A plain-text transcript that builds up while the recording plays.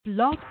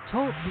Blog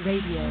Talk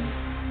Radio.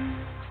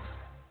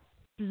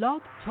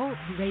 Blog Talk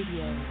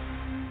Radio.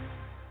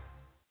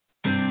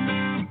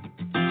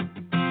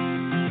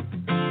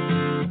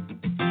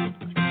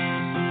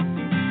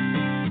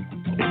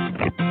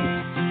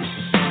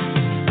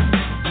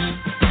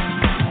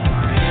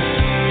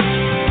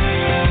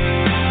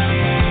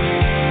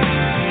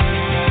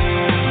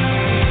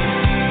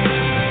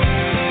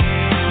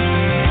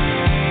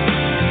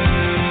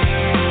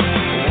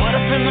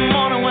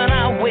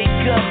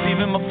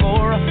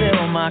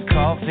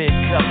 Coffee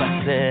cup,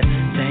 I said,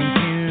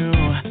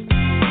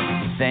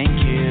 thank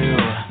you.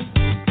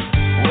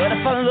 What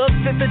if I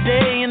looked at the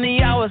day and the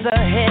hours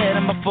ahead,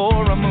 and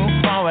before I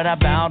moved forward, I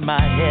bowed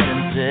my head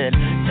and said,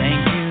 thank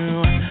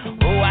you.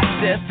 Oh, I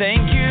said,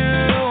 thank you.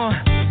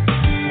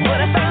 What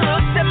if I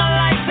looked at my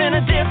life in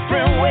a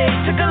different way,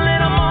 took a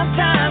little more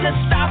time to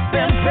stop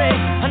and pray?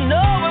 I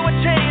know it would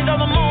change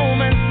all the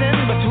moments in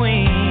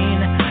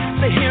between.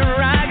 So here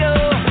I go.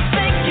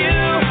 Thank you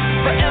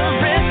for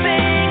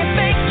everything.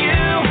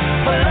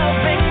 For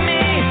loving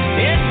me,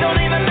 it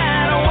don't even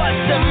matter what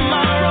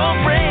tomorrow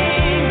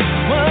brings.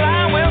 Well,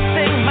 I will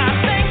sing my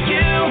thank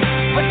you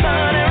for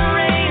sun and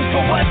rain,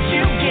 for what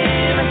you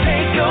give and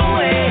take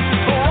away,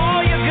 for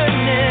all your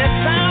goodness.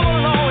 I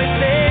will always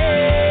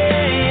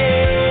say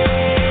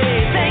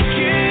thank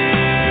you.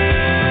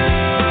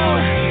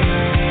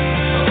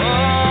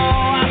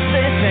 Oh, I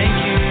say thank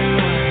you.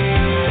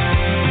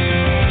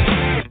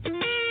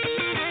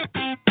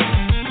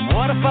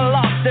 What if I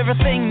lost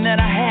everything that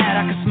I had?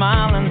 I could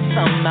smile and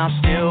somehow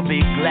still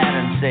be glad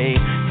and say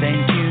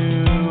thank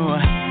you,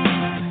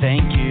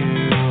 thank you.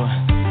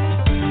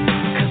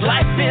 'Cause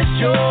life is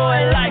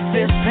joy, life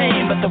is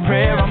pain, but the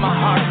prayer on my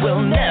heart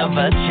will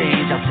never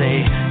change. I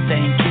say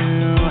thank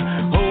you,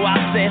 oh, I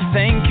say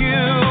thank you.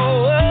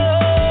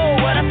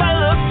 Oh, what if I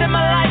looked at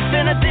my life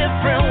in a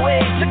different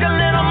way, took a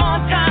little more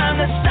time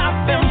to stop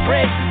and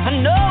pray? I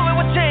know it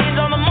would change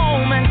all the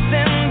moments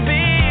in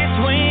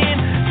between.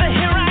 So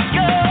here I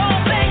go,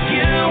 thank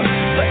you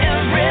for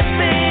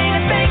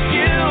everything. Thank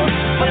you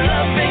for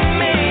loving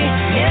me.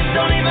 It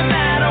don't even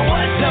matter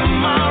what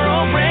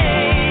tomorrow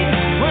brings.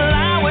 Well,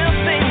 I will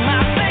sing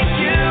my thank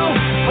you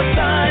for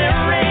sun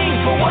and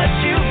rain, for what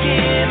you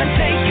give and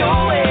take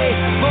away,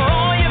 for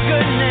all your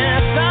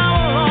goodness. I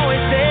will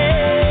always say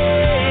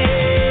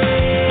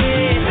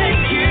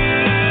thank you.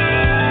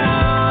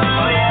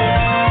 Oh,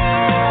 yeah.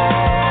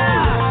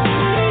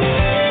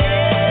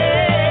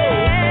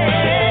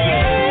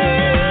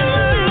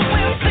 I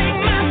will sing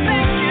my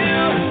thank you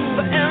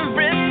for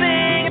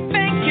everything.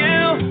 Thank you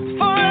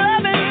for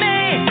loving me.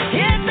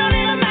 It don't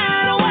even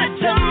matter what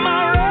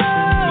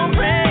tomorrow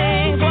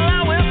brings. Well,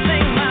 I will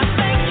sing my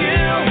thank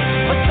you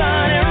for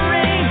sun and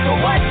rain, for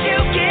what you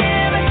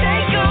give and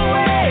take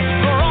away,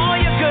 for all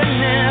your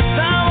goodness.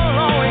 I will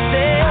always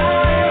say I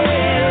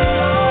will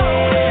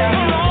always,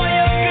 for all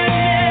your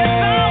goodness.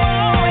 I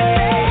will always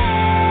say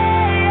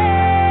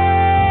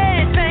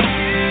thank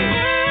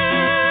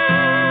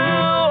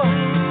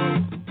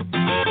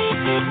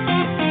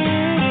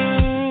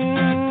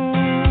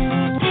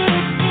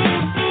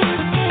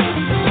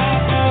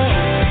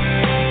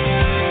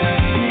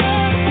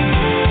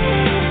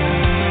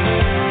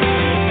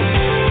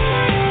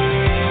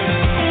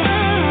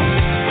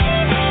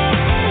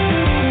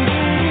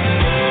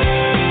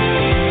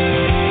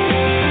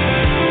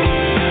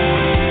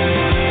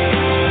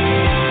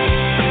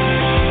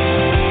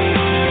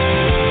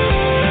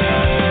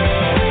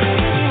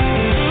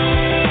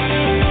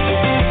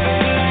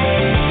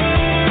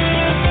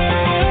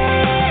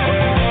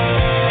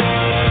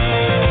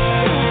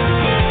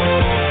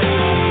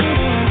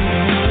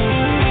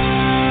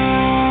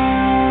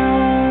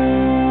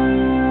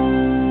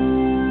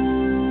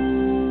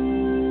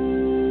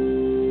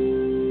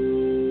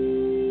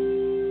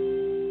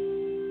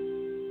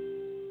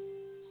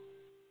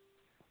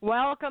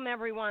Welcome,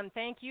 everyone.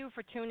 Thank you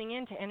for tuning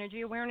in to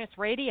Energy Awareness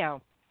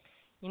Radio.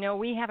 You know,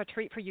 we have a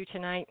treat for you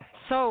tonight,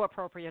 so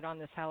appropriate on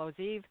this Hallows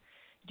Eve.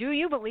 Do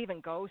you believe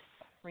in ghosts,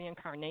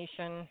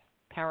 reincarnation,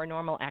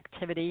 paranormal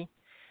activity?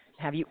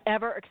 Have you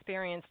ever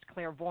experienced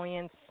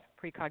clairvoyance,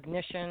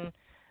 precognition,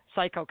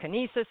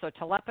 psychokinesis, or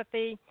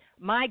telepathy?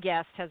 My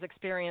guest has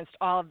experienced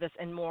all of this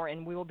and more,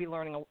 and we will be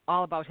learning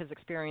all about his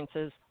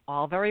experiences,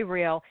 all very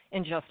real,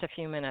 in just a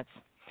few minutes.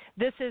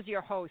 This is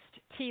your host,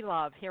 T.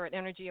 Love, here at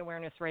Energy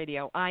Awareness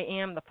Radio. I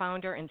am the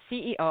founder and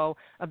CEO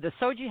of the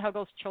Soji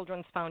Huggles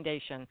Children's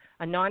Foundation,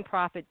 a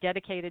nonprofit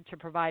dedicated to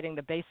providing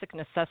the basic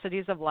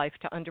necessities of life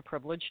to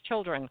underprivileged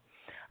children.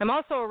 I'm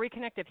also a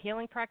reconnective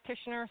healing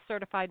practitioner,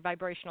 certified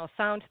vibrational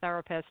sound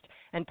therapist,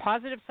 and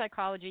positive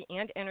psychology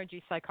and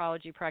energy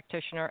psychology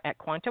practitioner at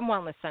Quantum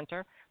Wellness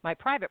Center, my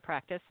private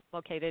practice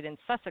located in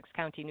Sussex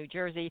County, New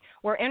Jersey,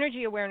 where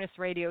Energy Awareness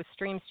Radio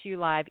streams to you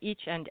live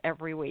each and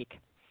every week.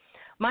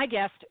 My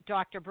guest,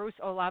 Dr. Bruce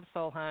Olav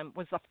Solheim,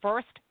 was the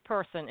first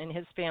person in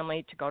his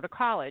family to go to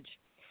college.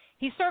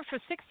 He served for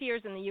 6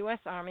 years in the U.S.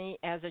 Army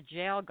as a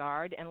jail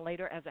guard and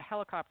later as a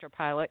helicopter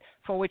pilot,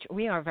 for which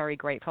we are very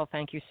grateful.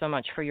 Thank you so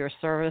much for your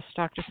service,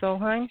 Dr.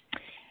 Solheim.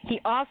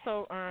 He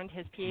also earned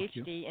his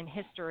PhD in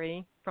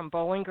history from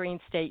Bowling Green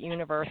State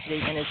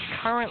University and is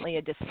currently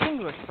a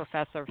distinguished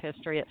professor of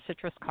history at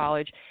Citrus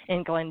College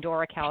in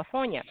Glendora,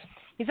 California.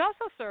 He's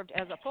also served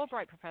as a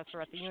Fulbright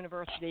professor at the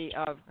University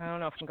of, I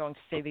don't know if I'm going to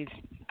say these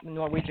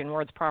Norwegian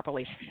words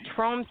properly,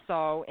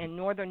 Tromsø in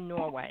northern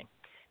Norway.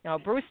 Now,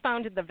 Bruce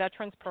founded the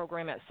Veterans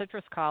Program at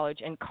Citrus College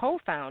and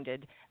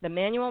co-founded the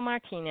Manuel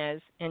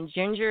Martinez and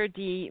Ginger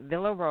D.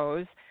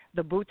 Villarose,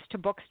 the Boots to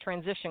Books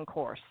Transition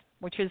Course,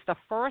 which is the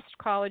first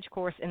college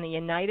course in the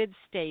United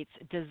States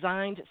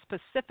designed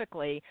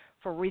specifically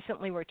for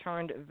recently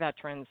returned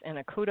veterans. And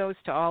a kudos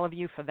to all of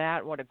you for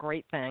that. What a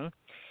great thing.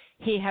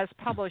 He has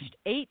published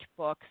 8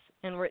 books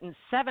and written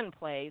 7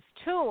 plays,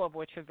 2 of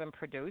which have been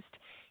produced.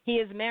 He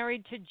is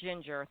married to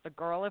Ginger, the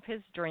girl of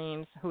his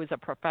dreams, who is a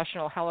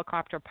professional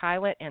helicopter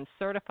pilot and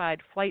certified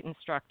flight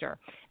instructor.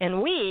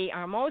 And we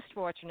are most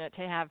fortunate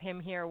to have him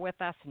here with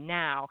us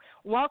now.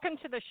 Welcome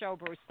to the show,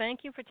 Bruce.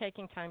 Thank you for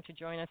taking time to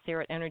join us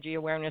here at Energy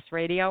Awareness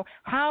Radio.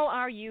 How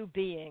are you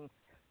being?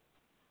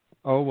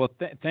 Oh, well,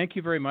 thank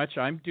you very much.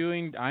 I'm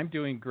doing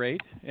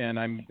great, and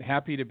I'm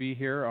happy to be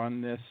here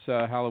on this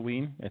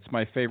Halloween. It's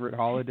my favorite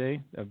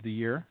holiday of the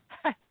year.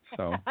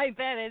 So I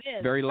bet it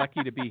is. Very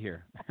lucky to be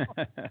here.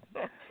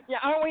 Yeah,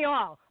 aren't we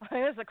all?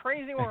 It's a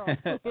crazy world,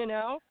 you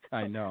know?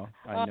 I know.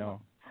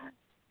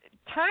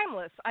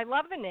 Timeless. I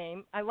love the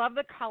name. I love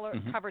the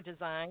cover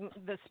design,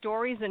 the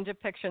stories and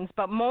depictions,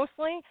 but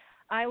mostly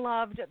I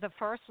loved the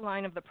first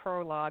line of the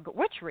prologue,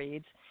 which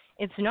reads,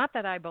 "It's not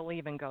that I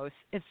believe in ghosts,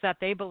 it's that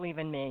they believe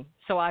in me,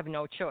 so I've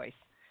no choice."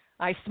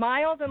 I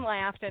smiled and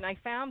laughed, and I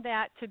found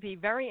that to be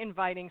very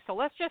inviting. So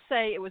let's just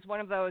say it was one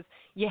of those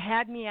you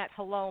had me at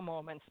hello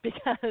moments,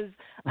 because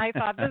I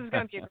thought this is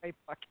going to be a great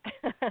book.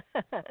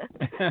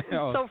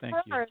 So thank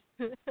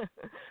you.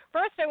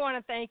 First, I want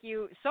to thank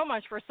you so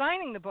much for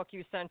signing the book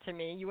you sent to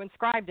me. You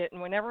inscribed it, and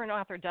whenever an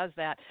author does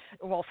that,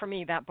 well, for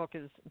me, that book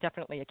is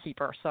definitely a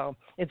keeper. So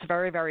it's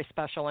very, very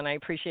special, and I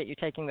appreciate you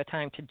taking the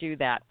time to do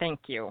that. Thank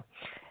you.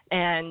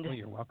 And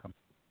you're welcome.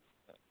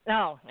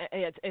 No,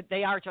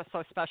 they are just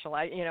so special.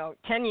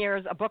 10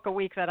 years, a book a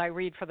week that I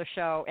read for the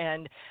show,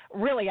 and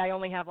really I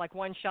only have like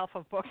one shelf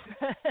of books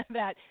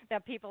that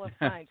people have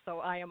signed, so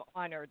I am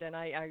honored, and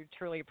I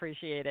truly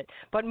appreciate it.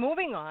 But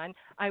moving on,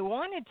 I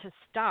wanted to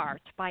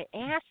start by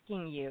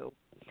asking you,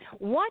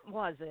 what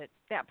was it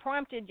that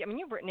prompted you? I mean,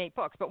 you've written 8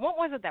 books, but what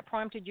was it that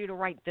prompted you to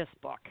write this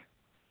book?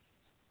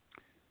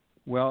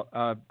 Well,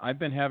 I've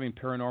been having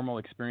paranormal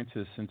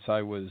experiences since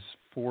I was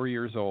 4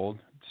 years old.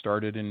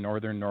 Started in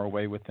northern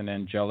Norway with an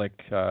angelic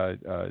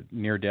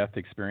near-death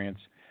experience,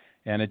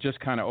 and it just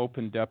kind of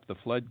opened up the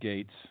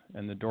floodgates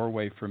and the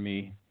doorway for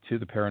me to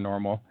the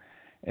paranormal.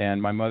 And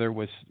my mother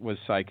was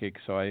psychic,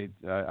 so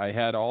I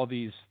had all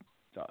these,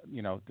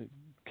 the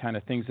kind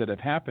of things that have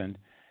happened,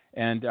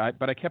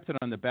 but I kept it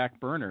on the back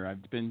burner.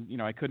 I've been,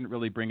 I couldn't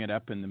really bring it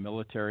up in the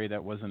military.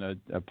 That wasn't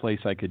a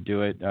place I could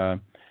do it.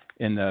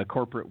 In the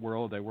corporate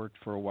world, I worked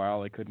for a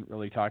while. I couldn't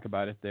really talk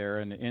about it there.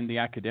 And in the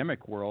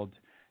academic world,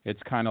 it's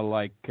kind of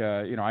like,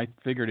 I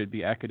figured it'd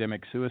be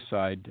academic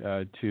suicide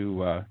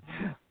to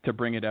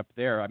bring it up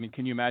there. I mean,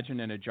 can you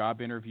imagine in a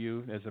job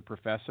interview as a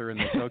professor, and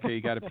they say, okay,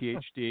 you got a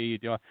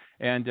PhD,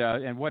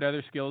 and what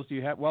other skills do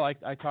you have? Well,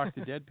 I talk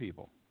to dead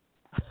people.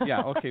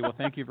 Yeah, okay, well,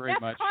 thank you very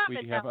much.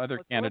 We have other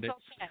candidates.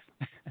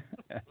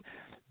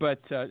 But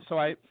so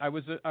I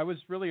was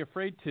really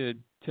afraid to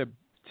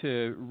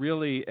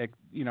really,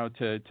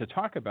 to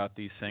talk about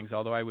these things,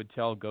 although I would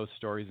tell ghost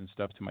stories and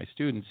stuff to my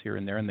students here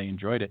and there, and they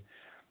enjoyed it.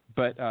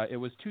 But it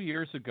was 2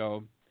 years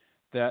ago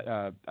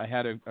that I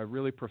had a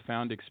really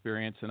profound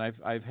experience, and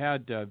I've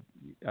had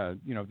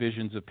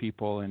visions of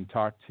people and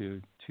talked to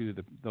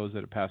those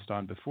that have passed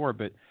on before.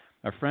 But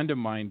a friend of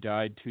mine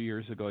died 2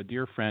 years ago, a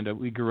dear friend.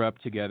 We grew up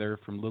together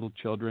from little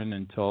children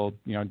until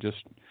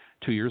just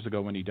 2 years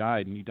ago when he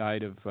died, and he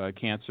died of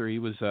cancer. He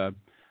was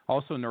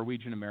also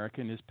Norwegian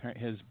American.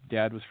 His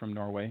dad was from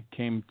Norway.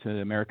 Came to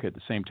America at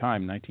the same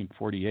time,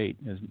 1948,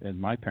 as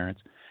my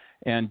parents,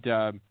 and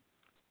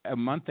a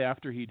month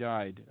after he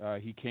died,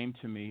 he came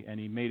to me and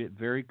he made it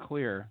very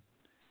clear.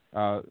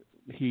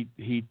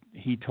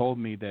 He told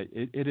me that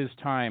it is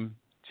time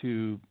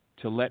to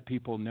let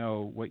people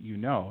know what you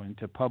know and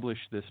to publish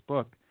this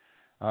book.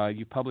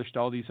 You published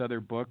all these other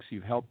books.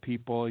 You've helped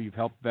people. You've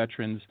helped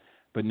veterans.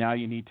 But now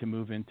you need to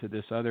move into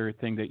this other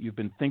thing that you've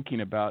been thinking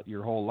about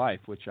your whole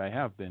life, which I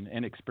have been,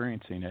 and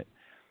experiencing it.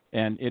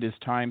 And it is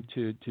time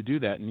to do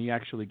that. And he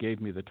actually gave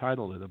me the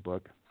title of the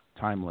book,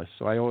 Timeless.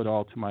 So I owe it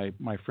all to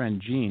my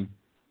friend Gene.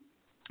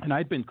 And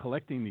I'd been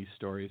collecting these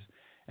stories,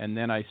 and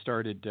then I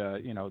started,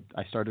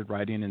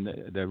 writing, and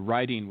the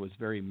writing was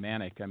very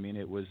manic. I mean,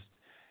 it was,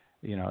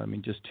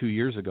 just 2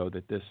 years ago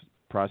that this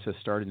process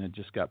started, and it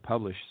just got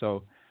published.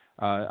 So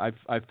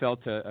I've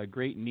felt a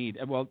great need.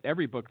 Well,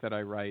 every book that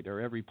I write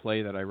or every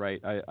play that I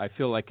write, I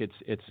feel like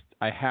it's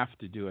I have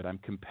to do it. I'm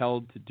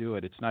compelled to do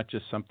it. It's not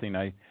just something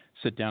I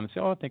sit down and say,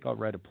 oh, I think I'll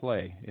write a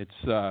play.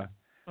 It's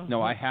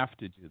no, I have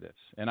to do this,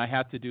 and I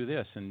had to do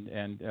this,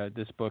 and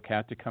this book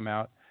had to come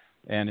out,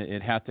 and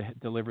it had to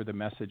deliver the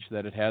message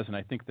that it has. And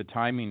I think the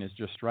timing is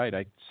just right.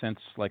 I sense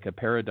like a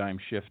paradigm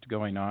shift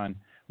going on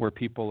where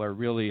people are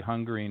really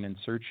hungering and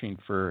searching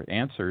for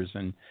answers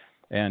and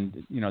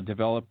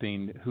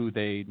developing who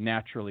they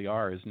naturally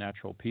are as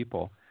natural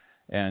people.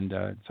 And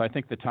so I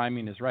think the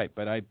timing is right.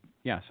 But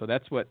so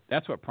that's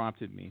what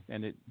prompted me,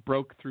 and it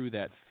broke through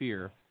that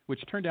fear,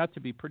 which turned out to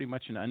be pretty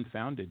much an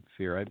unfounded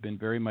fear. I've been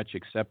very much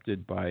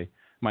accepted by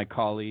my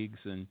colleagues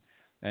and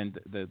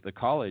the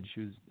college.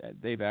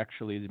 The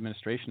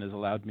administration has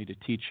allowed me to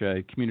teach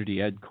a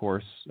community ed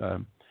course, a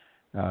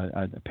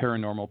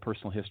paranormal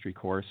personal history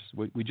course.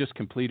 We just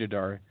completed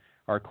our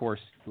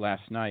course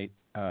last night.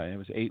 It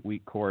was an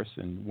 8-week course,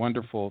 and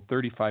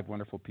 35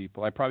 wonderful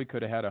people. I probably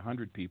could have had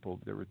 100 people.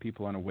 There were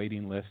people on a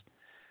waiting list.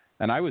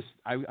 And I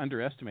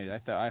underestimated. I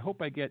thought, I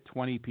hope I get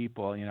 20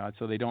 people,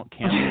 so they don't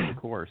cancel the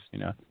course,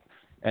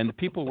 And the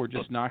people were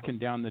just knocking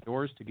down the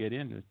doors to get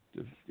in.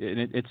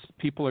 It's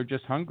people are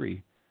just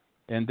hungry,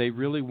 and they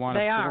really want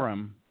a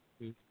forum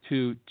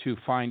to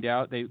find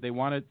out. They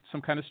wanted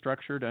some kind of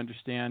structure to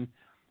understand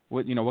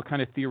what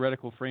kind of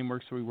theoretical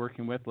frameworks are we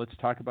working with. Let's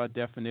talk about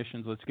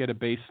definitions. Let's get a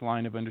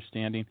baseline of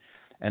understanding,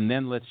 and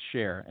then let's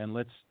share and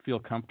let's feel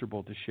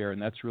comfortable to share.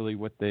 And that's really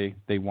what they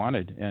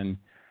wanted. And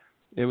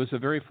it was a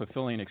very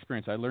fulfilling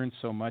experience. I learned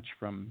so much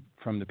from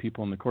the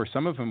people in the course.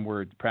 Some of them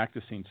were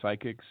practicing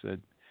psychics,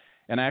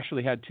 and I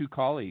actually had 2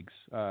 colleagues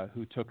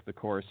who took the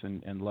course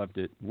and loved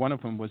it. One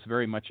of them was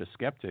very much a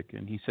skeptic,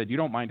 and he said, "You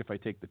don't mind if I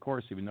take the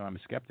course, even though I'm a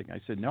skeptic?"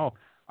 I said, "No,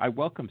 I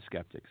welcome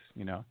skeptics."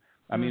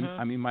 I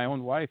mean, my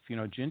own wife,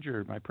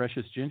 Ginger, my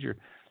precious Ginger,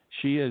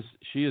 she is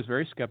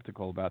very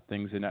skeptical about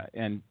things,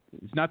 and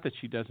it's not that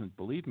she doesn't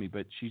believe me,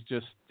 but she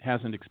just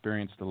hasn't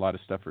experienced a lot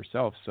of stuff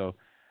herself, so.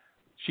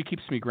 She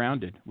keeps me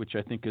grounded, which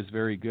I think is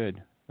very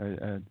good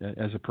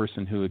as a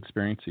person who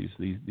experiences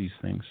these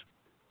things.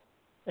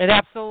 It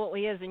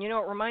absolutely is. And, it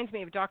reminds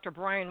me of Dr.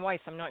 Brian Weiss.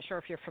 I'm not sure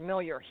if you're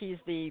familiar. He's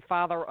the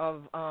father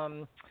of,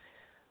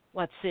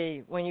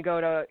 when you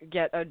go to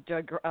get a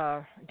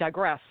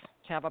digress,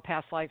 to have a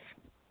past life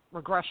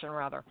regression,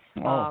 rather.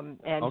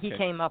 Okay. He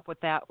came up with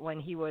that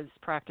when he was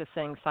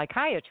practicing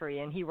psychiatry,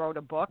 and he wrote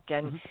a book,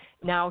 and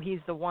now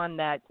he's the one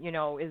that,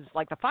 is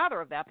like the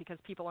father of that, because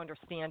people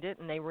understand it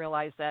and they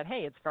realize that,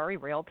 hey, it's very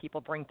real.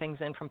 People bring things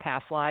in from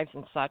past lives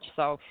and such.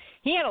 So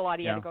he had a lot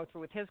he had to go through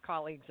with his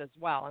colleagues as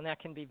well, and that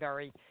can be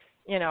very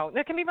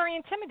that can be very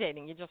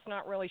intimidating. You're just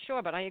not really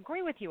sure. But I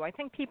agree with you. I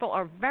think people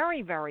are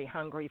very, very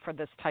hungry for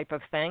this type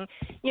of thing.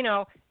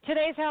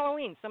 Today's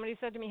Halloween. Somebody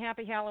said to me,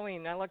 "Happy Halloween."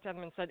 And I looked at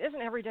them and said,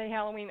 "Isn't every day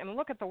Halloween?" I mean,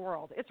 look at the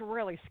world. It's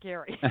really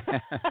scary.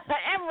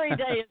 Every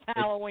day is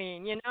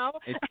Halloween,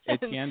 It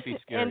can be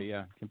scary,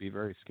 It can be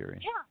very scary.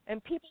 Yeah,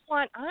 and people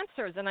want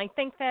answers. And I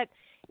think that,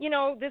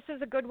 this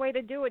is a good way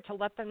to do it, to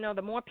let them know.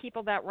 The more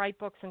people that write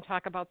books and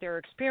talk about their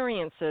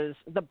experiences,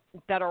 the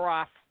better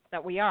off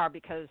that we are,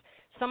 because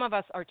some of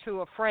us are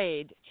too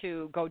afraid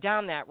to go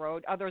down that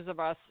road. Others of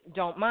us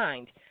don't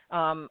mind.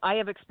 I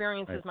have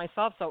experiences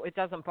myself, so it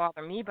doesn't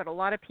bother me, but a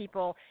lot of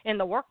people in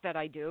the work that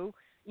I do,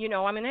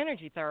 I'm an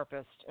energy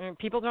therapist, and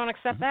people don't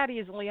accept that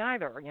easily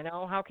either.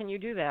 How can you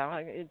do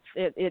that?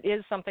 It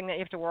is something that you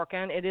have to work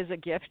on. It is a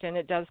gift, and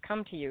it does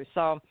come to you.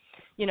 So,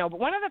 but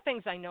one of the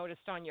things I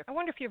noticed on I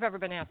wonder if you've ever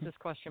been asked this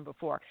question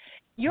before.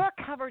 Your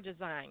cover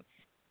design,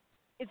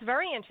 it's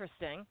very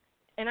interesting.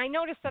 And I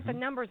noticed that the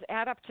numbers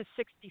add up to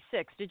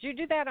 66. Did you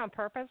do that on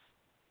purpose?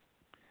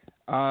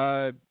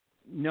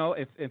 No.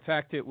 In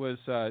fact, it was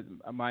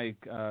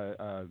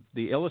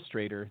the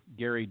illustrator,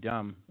 Gary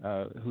Dumm,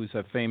 who's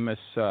a famous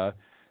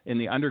in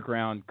the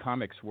underground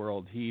comics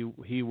world.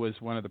 He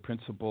was one of the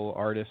principal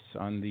artists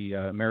on the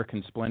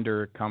American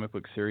Splendor comic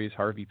book series,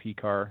 Harvey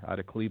Pekar out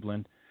of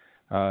Cleveland.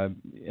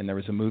 And there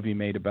was a movie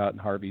made about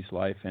Harvey's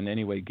life. And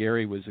anyway,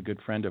 Gary was a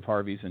good friend of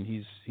Harvey's, and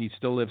he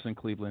still lives in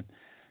Cleveland.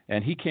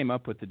 And he came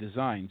up with the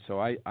design, so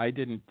I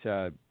didn't,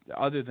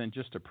 other than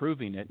just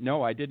approving it.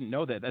 No, I didn't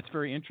know that. That's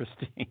very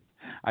interesting.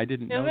 I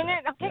didn't know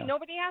that. Okay,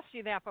 nobody asked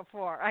you that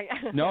before.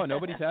 No,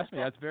 nobody's asked me.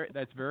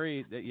 That's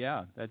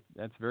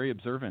very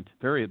observant.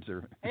 Very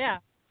observant. Yeah.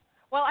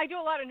 Well, I do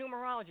a lot of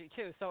numerology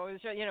too, so it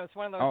was just, it's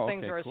one of those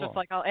things where it's just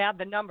like I'll add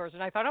the numbers,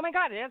 and I thought, oh my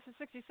God, it adds to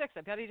 66.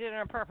 I bet he did it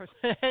on purpose.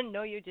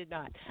 No, you did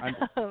not.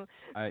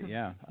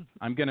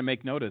 I'm going to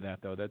make note of that,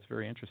 though. That's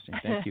very interesting.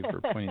 Thank you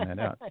for pointing that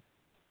out.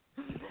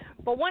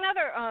 But one of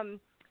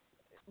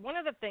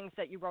the things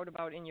that you wrote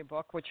about in your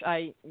book, which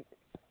I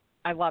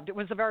loved, it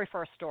was the very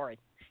first story,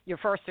 your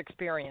first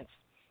experience.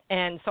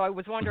 And so I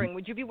was wondering,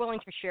 would you be willing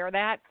to share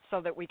that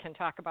so that we can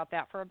talk about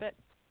that for a bit?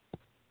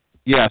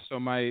 Yeah. So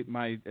my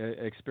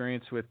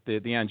experience with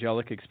the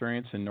angelic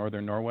experience in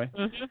northern Norway,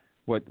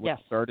 what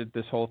started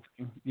this whole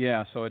thing.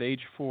 Yeah. So at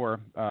age 4,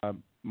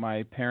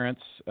 my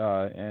parents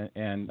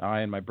and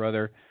I and my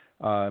brother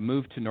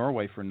moved to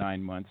Norway for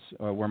 9 months,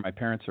 where my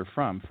parents are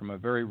from a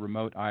very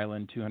remote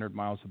island 200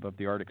 miles above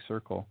the Arctic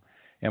Circle.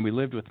 And we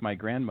lived with my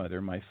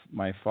grandmother,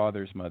 my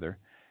father's mother.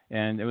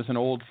 And it was an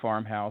old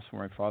farmhouse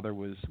where my father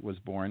was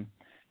born.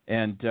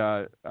 And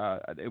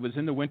it was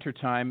in the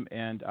wintertime,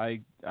 and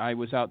I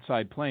was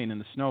outside playing in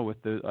the snow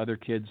with the other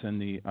kids in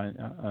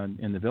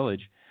the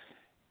village.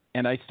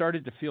 And I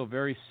started to feel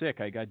very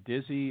sick. I got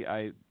dizzy.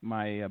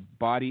 My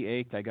body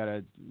ached. I got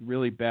a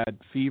really bad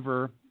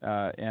fever,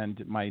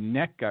 and my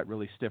neck got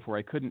really stiff where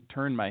I couldn't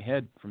turn my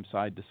head from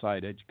side to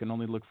side. I can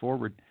only look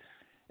forward.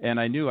 And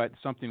I knew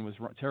something was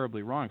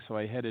terribly wrong, so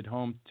I headed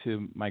home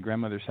to my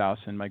grandmother's house,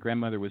 and my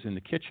grandmother was in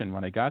the kitchen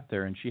when I got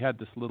there, and she had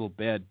this little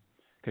bed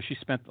because she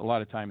spent a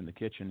lot of time in the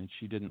kitchen, and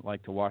she didn't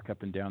like to walk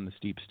up and down the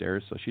steep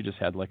stairs, so she just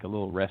had like a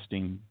little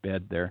resting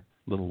bed there,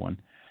 little one.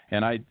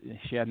 And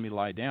she had me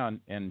lie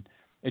down, and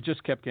it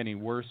just kept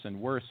getting worse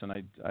and worse, and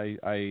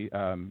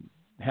I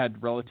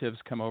had relatives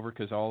come over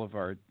because all of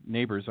our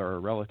neighbors are our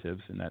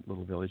relatives in that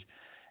little village,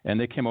 and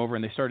they came over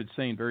and they started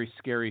saying very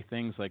scary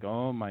things like,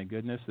 "Oh my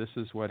goodness, this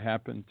is what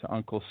happened to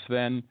Uncle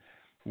Sven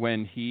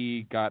when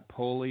he got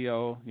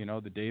polio,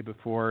 the day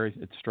before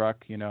it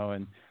struck,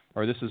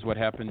 or this is what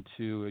happened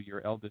to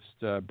your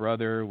eldest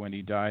brother when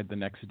he died the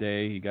next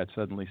day. He got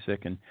suddenly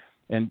sick, and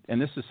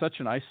this is such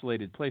an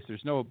isolated place.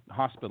 There's no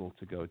hospital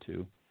to go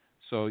to."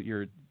 So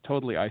you're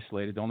totally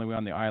isolated. The only way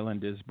on the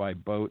island is by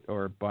boat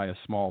or by a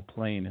small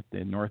plane at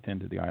the north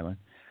end of the island.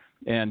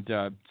 And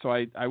so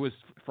I was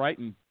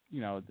frightened.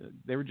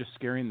 They were just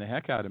scaring the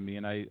heck out of me,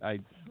 and I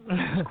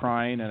was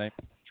crying, and I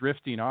was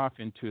drifting off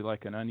into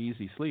like an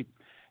uneasy sleep.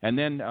 And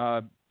then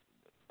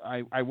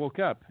I woke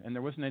up, and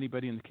there wasn't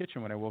anybody in the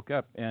kitchen when I woke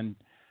up, and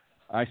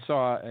I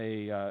saw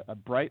a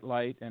bright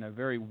light and a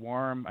very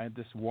warm. I had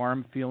this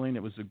warm feeling.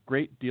 It was a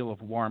great deal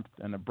of warmth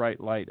and a bright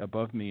light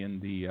above me in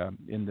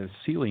the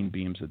ceiling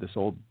beams of this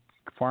old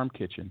farm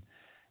kitchen,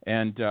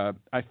 and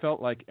I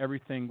felt like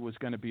everything was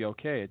going to be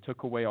okay. It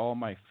took away all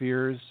my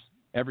fears,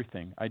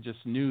 everything. I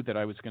just knew that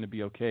I was going to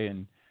be okay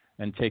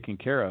and taken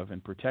care of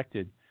and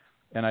protected.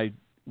 And I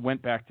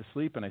went back to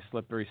sleep, and I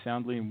slept very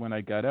soundly. And when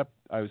I got up,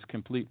 I was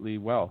completely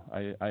well.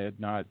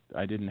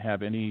 I didn't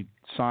have any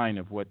sign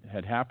of what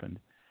had happened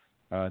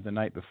the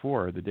night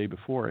before, or the day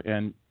before.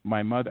 And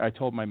I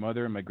told my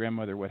mother and my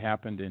grandmother what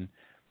happened, and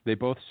they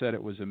both said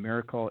it was a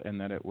miracle and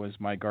that it was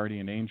my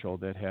guardian angel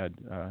that had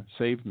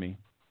saved me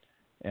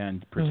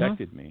and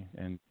protected me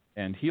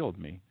and healed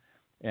me.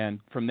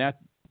 And from that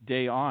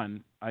day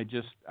on,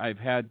 I've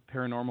had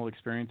paranormal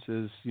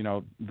experiences,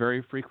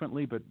 very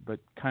frequently, but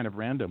kind of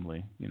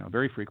randomly,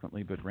 very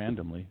frequently, but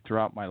randomly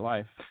throughout my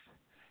life.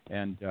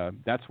 And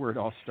that's where it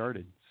all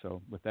started.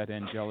 So with that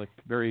angelic,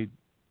 very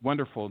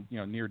wonderful,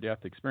 near-death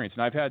experience.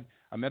 And I've had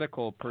a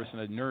medical person,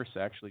 a nurse,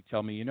 actually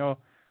tell me,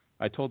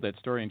 I told that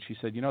story, and she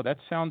said, that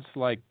sounds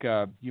like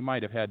you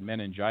might have had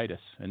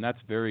meningitis, and that's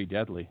very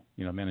deadly.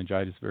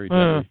 Meningitis is very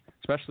deadly,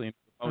 especially in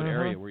a remote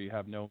area where you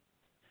have no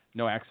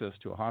access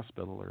to a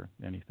hospital or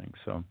anything.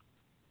 So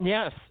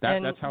yes,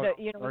 that's how it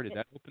started.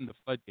 That opened the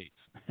floodgates.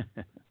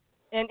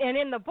 And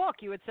in the book,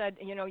 you had said,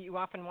 you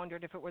often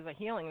wondered if it was a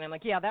healing. And I'm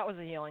like, yeah, that was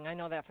a healing. I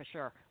know that for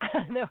sure.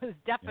 That was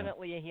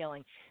definitely a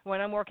healing. When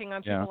I'm working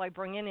on people, I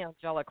bring in the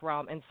angelic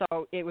realm. And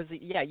so it was,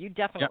 you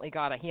definitely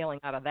got a healing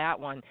out of that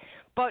one.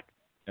 But,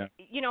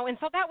 and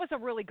so that was a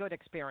really good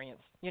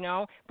experience,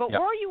 But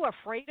were you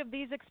afraid of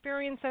these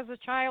experiences as a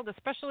child,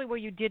 especially where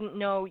you didn't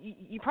know,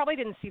 you probably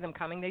didn't see them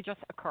coming. They just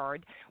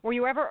occurred. Were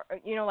you ever,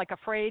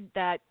 afraid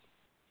that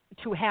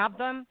to have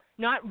them?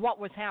 Not what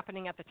was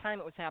happening at the time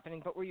it was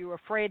happening, but were you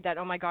afraid that,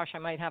 oh my gosh, I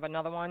might have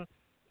another one?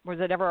 Was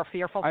it ever a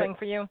fearful thing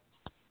for you?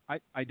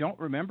 I don't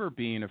remember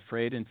being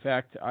afraid. In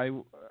fact,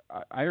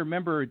 I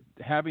remember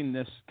having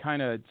this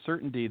kind of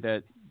certainty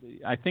that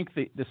I think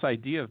this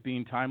idea of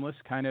being timeless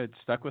kind of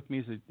stuck with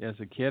me as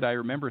a kid. I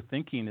remember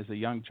thinking as a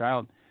young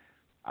child,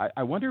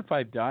 I wonder if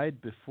I've died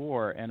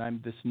before and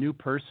I'm this new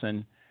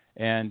person.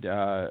 And,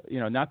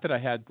 not that I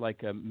had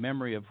like a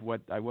memory of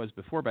what I was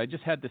before, but I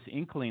just had this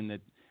inkling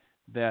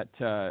that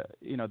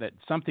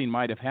something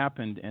might have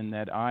happened and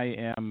that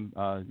I am,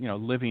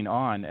 living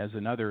on as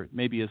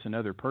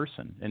another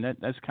person. And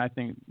that's kind of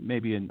thing,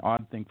 maybe an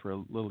odd thing for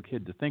a little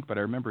kid to think, but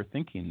I remember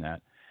thinking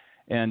that.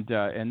 And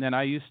then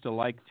I used to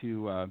like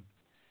to, and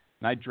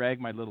I'd drag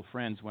my little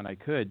friends when I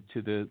could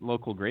to the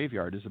local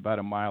graveyard. It's about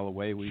a mile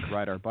away. We'd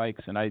ride our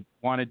bikes, and I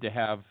wanted to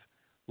have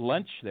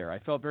lunch there. I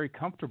felt very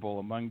comfortable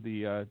among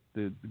the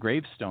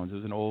gravestones. It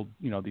was an old,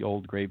 the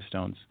old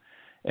gravestones.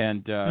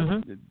 And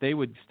they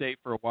would stay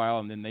for a while,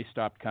 and then they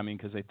stopped coming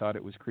because they thought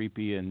it was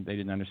creepy, and they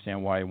didn't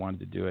understand why I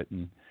wanted to do it.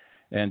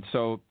 And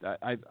so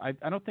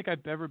I don't think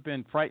I've ever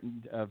been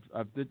frightened of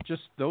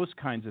just those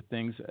kinds of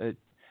things.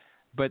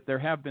 But there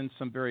have been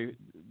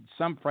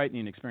some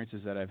frightening experiences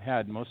that I've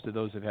had. Most of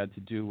those have had to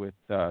do with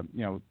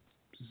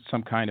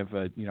some kind of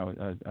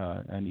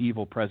an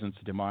evil presence,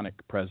 a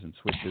demonic presence,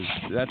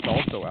 that's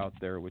also out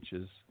there.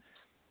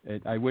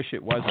 I wish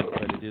it wasn't,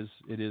 but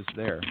it is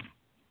there.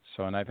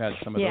 So, and I've had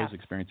some of those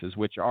experiences,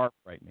 which are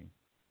frightening.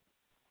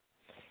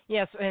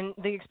 Yes, and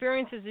the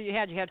experiences that you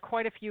had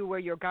quite a few where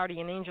your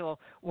guardian angel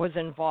was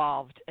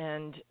involved,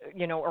 and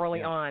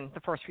early on, the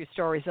first few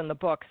stories in the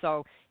book.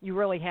 So you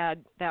really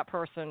had that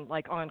person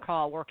like on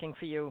call, working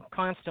for you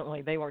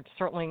constantly. They were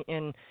certainly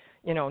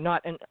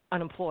not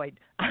unemployed.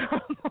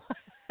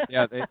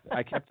 Yeah,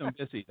 I kept them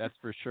busy. That's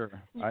for sure.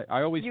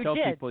 I always tell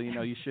people,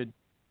 you should.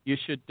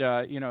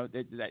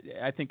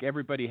 I think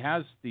everybody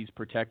has these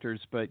protectors,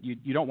 but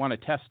you don't want to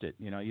test it.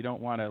 You don't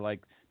want to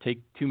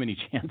take too many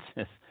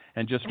chances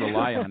and just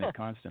rely on it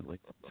constantly.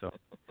 So,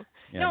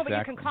 yeah, no, exactly. but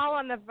you can call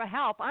on them for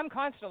help. I'm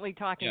constantly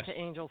talking to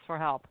angels for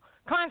help.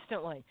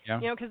 Constantly. Yeah.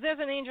 Because there's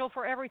an angel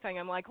for everything.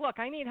 I'm like, look,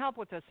 I need help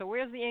with this. So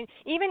where's the angel?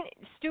 Even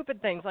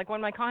stupid things, like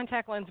when my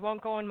contact lens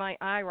won't go in my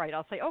eye right,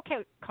 I'll say, okay,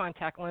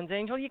 contact lens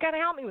angel, you got to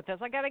help me with this.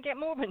 I got to get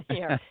moving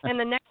here. And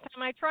the next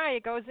time I try,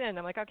 it goes in.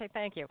 I'm like, okay,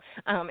 thank you.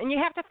 And you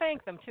have to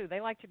thank them, too. They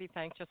like to be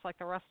thanked just like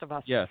the rest of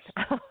us. Yes.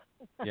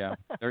 Yeah.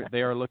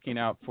 They are looking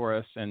out for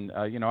us. And,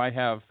 I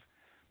have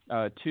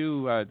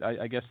two,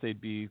 I guess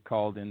they'd be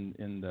called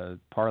in the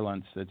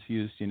parlance that's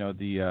used,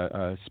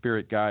 the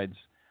spirit guides.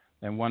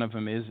 And one of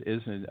them is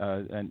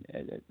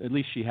at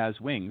least she has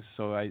wings,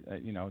 so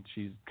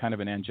she's kind of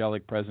an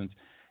angelic presence.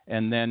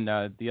 And then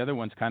the other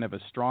one's kind of a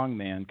strong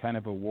man, kind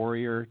of a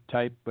warrior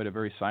type, but a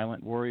very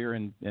silent warrior,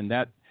 and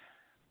that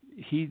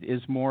he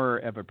is more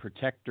of a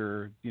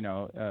protector,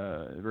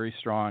 very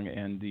strong,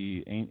 and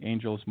the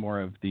angel's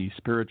more of the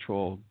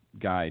spiritual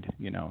guide,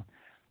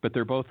 But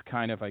they're both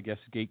kind of, I guess,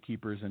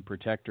 gatekeepers and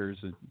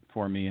protectors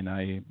for me, and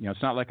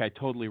it's not like I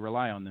totally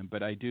rely on them,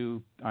 but I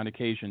do on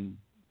occasion.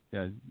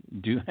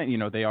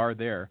 They are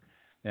there,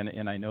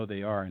 and I know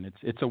they are, and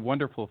it's a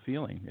wonderful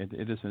feeling.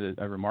 It is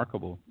a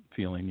remarkable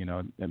feeling,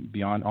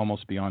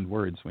 almost beyond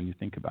words when you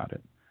think about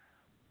it.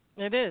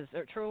 It is.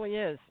 It truly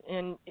is.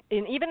 And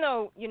even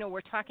though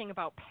we're talking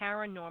about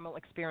paranormal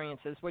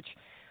experiences, which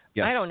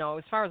yes. I don't know,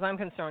 as far as I'm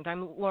concerned,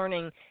 I'm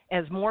learning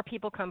as more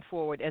people come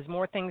forward, as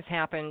more things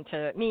happen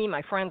to me,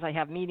 my friends. I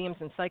have mediums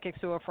and psychics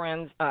who are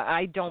friends.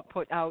 I don't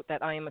put out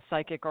that I am a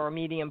psychic or a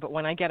medium, but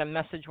when I get a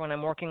message when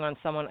I'm working on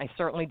someone, I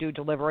certainly do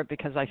deliver it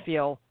because I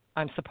feel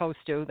I'm supposed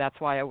to. That's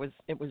why it was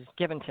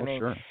given to me.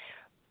 Sure.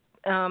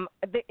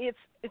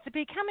 It's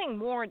becoming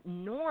more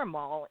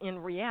normal in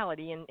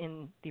reality,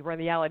 in the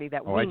reality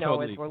that we know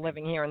totally as we're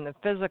living here in the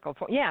physical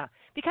form. Yeah,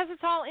 because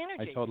it's all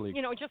energy. I totally.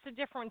 Just a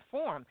different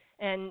form,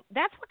 and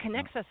that's what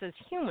connects us as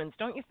humans,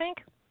 don't you think?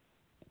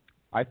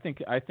 I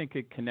think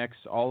it connects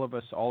all of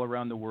us all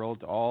around the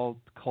world, all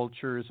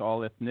cultures,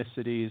 all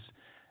ethnicities,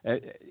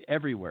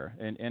 everywhere.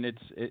 And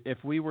it's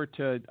if we were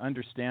to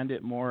understand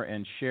it more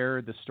and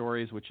share the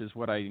stories, which is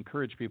what I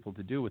encourage people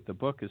to do with the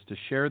book, is to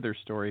share their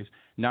stories,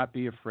 not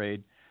be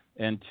afraid,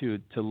 and to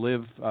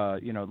live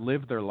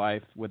live their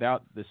life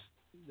without this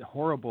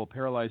horrible,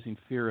 paralyzing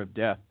fear of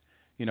death.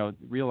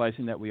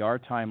 Realizing that we are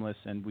timeless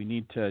and we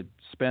need to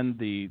spend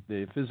the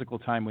physical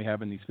time we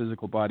have in these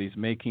physical bodies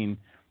making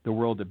the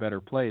world a better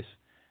place.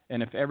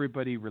 And if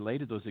everybody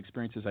related those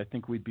experiences, I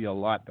think we'd be a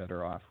lot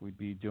better off. We'd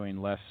be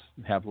doing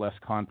have less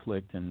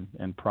conflict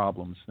and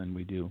problems than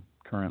we do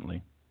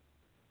currently.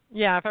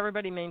 Yeah, if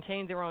everybody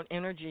maintained their own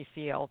energy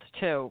field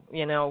too,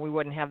 we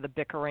wouldn't have the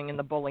bickering and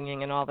the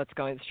bullying and all that's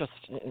going.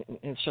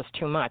 It's just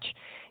too much.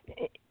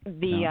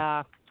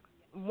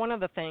 One of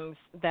the things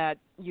that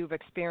you've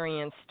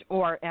experienced,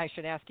 or I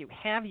should ask you,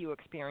 have you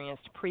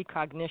experienced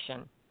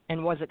precognition,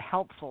 and was it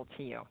helpful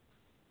to you?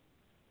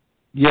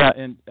 Yeah,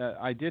 and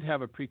I did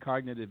have a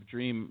precognitive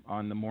dream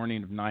on the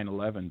morning of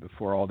 9/11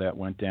 before all that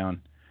went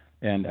down.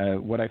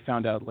 And what I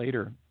found out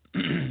later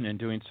in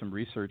doing some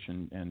research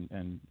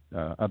and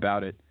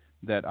about it,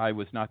 that I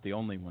was not the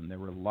only one. There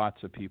were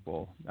lots of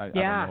people. I don't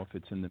know if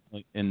it's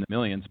in the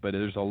millions, but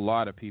there's a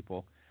lot of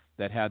people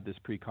that had this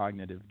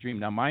precognitive dream.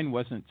 Now, mine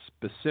wasn't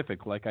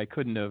specific. Like I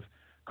couldn't have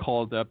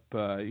called up,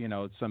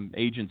 some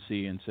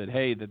agency and said,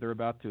 hey, that they're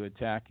about to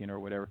attack, or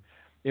whatever.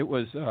 It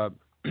was...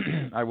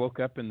 I woke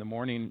up in the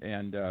morning,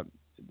 and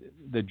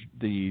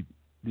the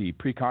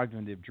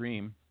precognitive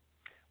dream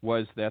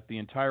was that the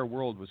entire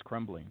world was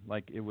crumbling.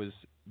 Like it was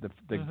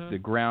the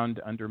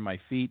ground under my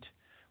feet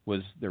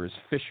there was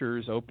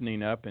fissures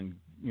opening up and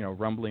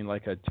rumbling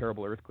like a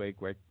terrible earthquake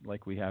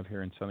like we have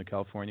here in Southern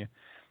California,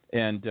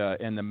 and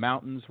the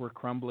mountains were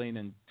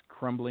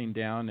crumbling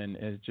down,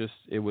 and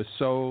it was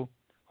so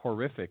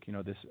horrific.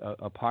 This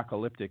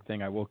apocalyptic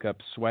thing. I woke up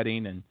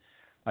sweating, and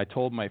I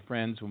told my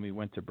friends when we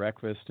went to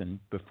breakfast, and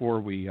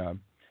before we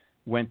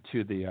went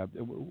to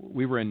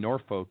we were in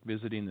Norfolk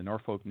visiting the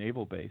Norfolk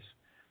Naval Base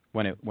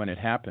when it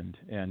happened,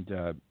 and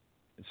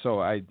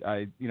so I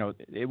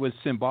it was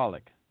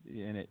symbolic,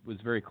 and it was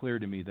very clear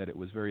to me that it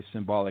was very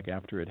symbolic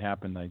after it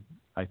happened.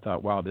 I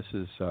thought, wow, this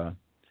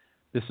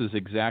is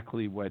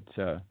exactly what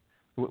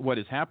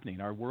is happening.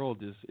 Our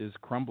world is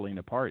crumbling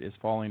apart, is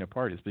falling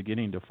apart, is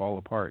beginning to fall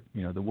apart.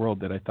 The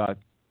world that I thought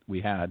we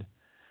had,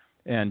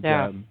 and.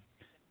 Yeah.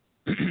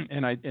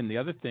 And the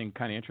other thing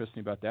kind of interesting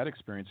about that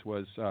experience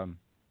was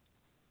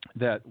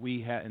that we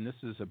had, and this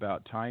is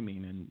about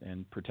timing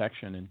and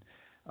protection, and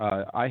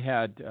I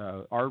had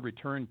our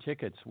return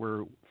tickets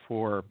were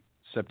for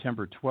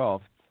September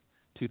 12th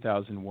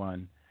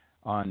 2001,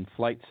 on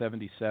Flight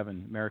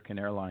 77, American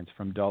Airlines,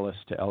 from Dulles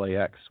to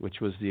LAX,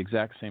 which was the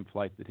exact same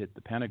flight that hit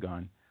the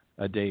Pentagon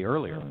a day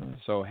earlier.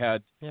 So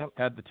had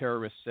the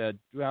terrorists said,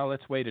 well,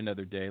 let's wait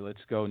another day, let's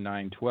go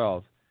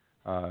 9/12,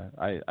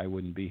 I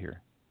wouldn't be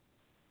here.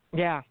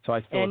 Yeah. So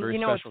I feel a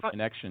very special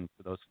connection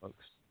to those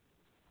folks.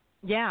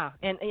 Yeah,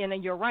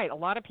 and you're right. A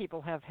lot of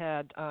people have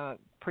had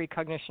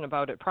precognition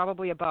about it.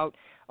 Probably about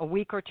a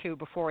week or two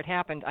before it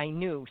happened, I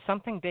knew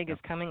something big is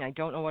coming. I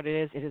don't know what it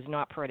is. It is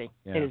not pretty.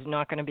 Yeah. It is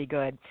not going to be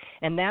good.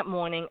 And that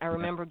morning, I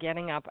remember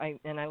getting up,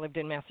 and I lived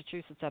in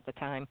Massachusetts at the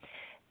time.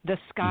 The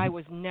sky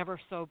was never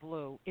so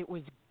blue. It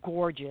was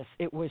gorgeous.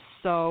 It was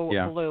so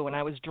blue. And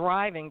I was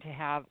driving to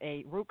have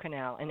a root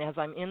canal. And as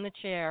I'm in the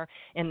chair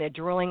and they're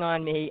drilling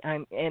on me,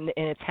 and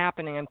it's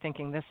happening, I'm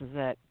thinking, this is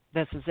it.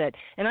 This is it.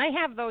 And I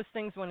have those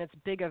things when it's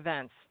big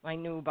events. I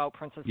knew about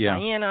Princess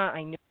Diana.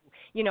 I knew,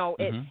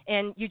 it,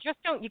 and you just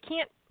don't, you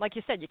can't, like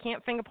you said, you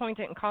can't finger point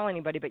it and call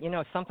anybody, but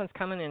something's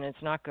coming and it's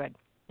not good.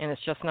 And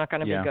it's just not going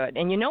to be good.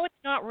 And it's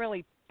not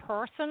really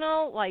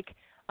personal. Like,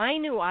 I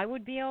knew I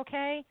would be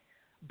okay,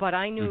 but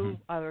I knew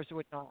others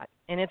would not.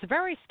 And it's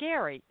very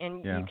scary.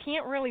 And you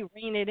can't really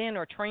rein it in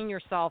or train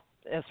yourself,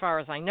 as far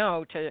as I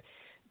know, to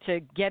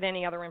get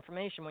any other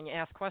information. When you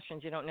ask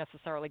questions, you don't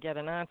necessarily get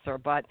an answer.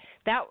 But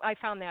I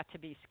found that to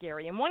be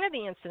scary. And one of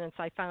the incidents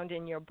I found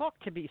in your book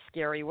to be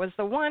scary was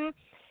the one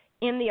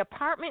in the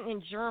apartment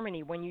in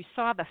Germany when you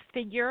saw the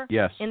figure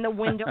in the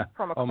window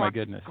from across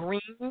the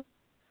green.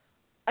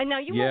 And now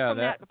you moved from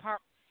that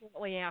apartment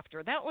shortly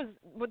after. That was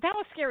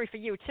scary for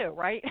you too,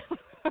 right?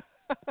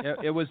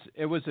 It was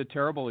a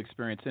terrible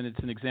experience, and it's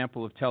an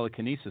example of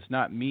telekinesis,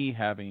 not me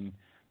having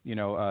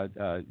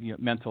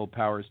mental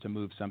powers to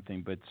move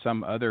something, but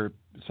some other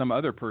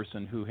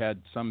person who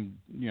had some,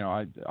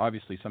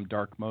 obviously some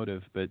dark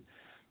motive. But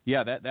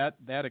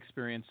that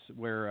experience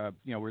where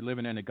we're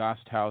living in a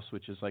Gasthaus,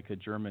 which is like a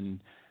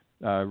German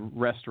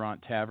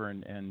restaurant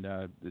tavern, and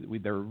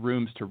there were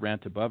rooms to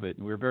rent above it,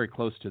 and we were very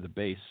close to the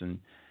base and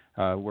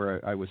where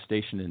I was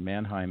stationed in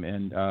Mannheim,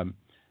 and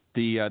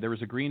there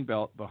was a green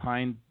belt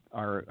behind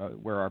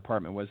where our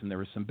apartment was, and there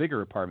were some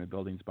bigger apartment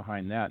buildings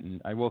behind that.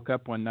 And I woke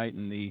up one night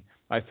and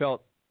I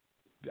felt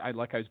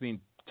like I was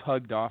being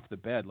tugged off the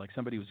bed, like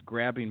somebody was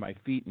grabbing my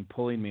feet and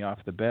pulling me off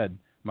the bed.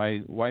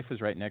 My wife was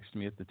right next to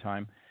me at the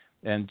time,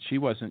 and she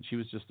wasn't. She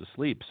was just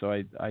asleep. So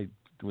I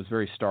was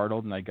very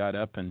startled, and I got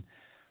up, and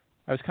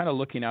I was kind of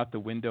looking out the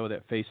window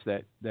that faced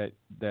that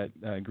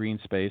green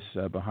space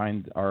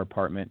behind our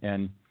apartment,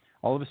 and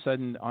all of a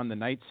sudden on the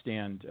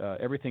nightstand,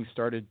 everything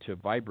started to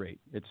vibrate.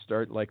 It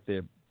started like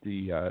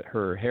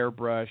her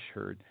hairbrush,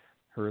 her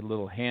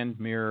little hand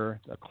mirror,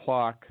 a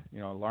clock,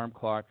 alarm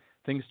clock.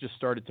 Things just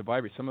started to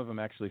vibrate. Some of them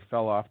actually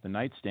fell off the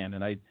nightstand,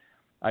 and I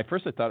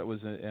first thought it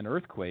was an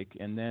earthquake,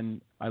 and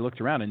then I looked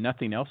around and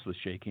nothing else was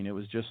shaking. It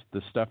was just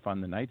the stuff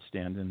on the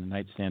nightstand and the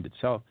nightstand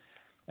itself.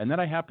 And then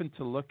I happened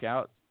to look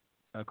out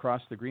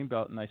across the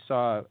greenbelt, and I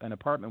saw an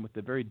apartment with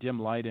a very dim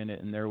light in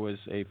it, and there was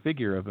a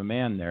figure of a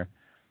man there,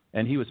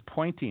 and he was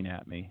pointing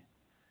at me.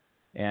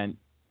 And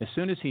as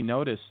soon as he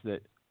noticed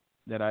that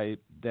I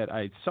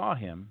saw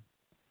him,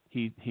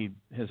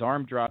 his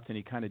arm dropped and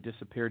he kind of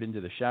disappeared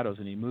into the shadows,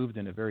 and he moved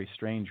in a very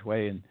strange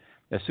way. And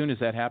as soon as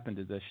that happened,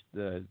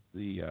 the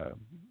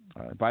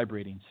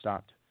vibrating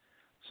stopped.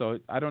 So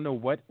I don't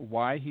know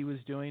why he was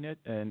doing it,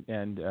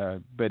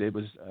 but it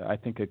was, I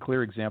think, a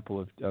clear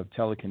example of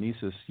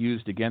telekinesis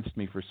used against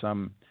me for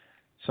some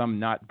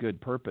not good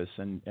purpose.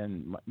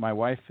 And my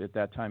wife at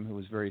that time, who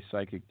was very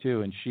psychic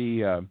too, and she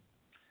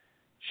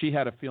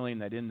had a feeling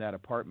that in that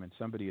apartment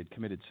somebody had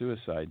committed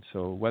suicide.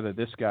 So whether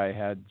this guy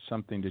had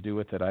something to do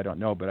with it, I don't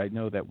know. But I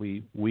know that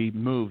we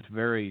moved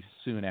very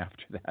soon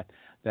after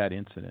that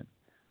incident.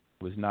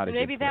 It was not a good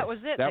place. Maybe that was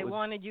it. They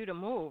wanted you to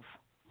move,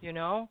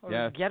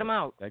 or get them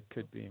out. That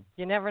could be.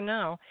 You never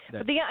know.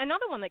 But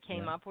another one that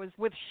came up was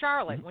with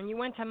Charlotte, when you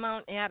went to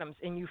Mount Adams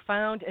and you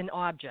found an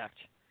object,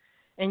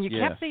 and you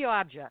kept the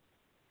object.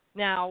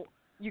 Now,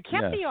 you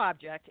kept the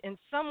object, and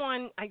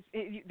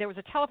there was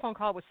a telephone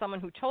call with someone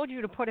who told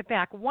you to put it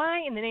back.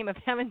 Why in the name of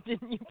heaven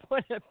didn't you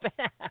put it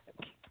back?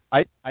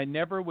 I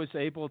never was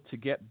able to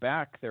get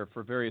back there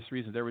for various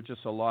reasons. There was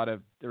a lot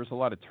of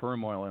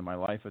turmoil in my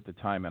life at the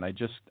time, and I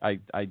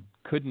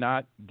could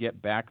not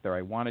get back there.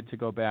 I wanted to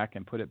go back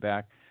and put it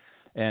back,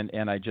 and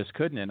I just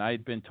couldn't. And I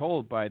had been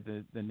told by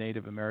the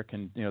Native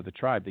American, the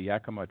tribe, the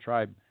Yakima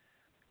tribe.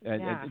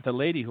 The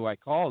lady who I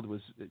called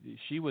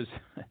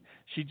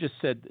she just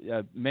said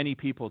many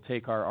people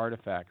take our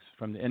artifacts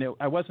from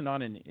I wasn't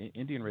on an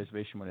Indian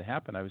reservation when it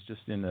happened. I was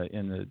just in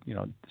the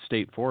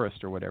state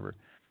forest or whatever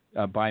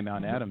by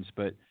Mount Adams,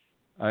 but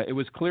it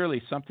was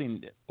clearly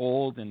something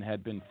old and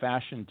had been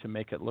fashioned to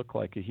make it look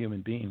like a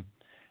human being.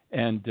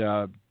 And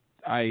and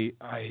I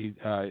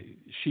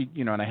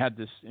had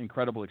this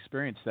incredible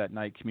experience that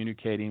night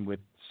communicating with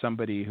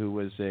somebody who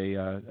was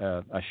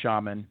a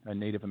shaman, a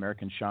Native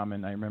American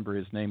shaman. I remember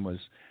his name was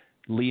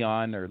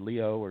Leon or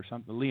Leo or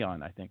something,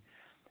 Leon, I think.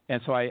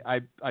 And so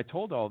I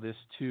told all this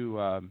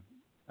to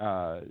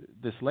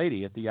this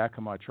lady at the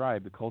Yakima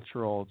tribe, the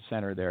cultural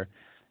center there,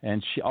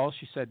 And all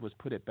she said was,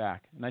 "Put it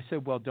back." And I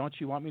said, "Well, don't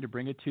you want me to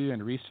bring it to you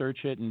and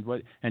research it and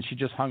what?" And she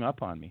just hung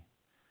up on me.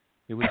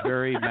 It was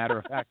very matter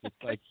of fact. It's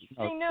like,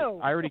 I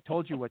already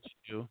told you what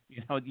you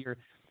do.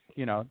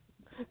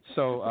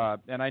 So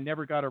and I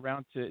never got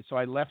around to. So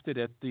I left it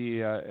at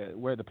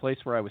the place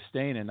where I was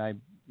staying, and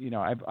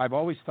I've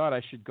always thought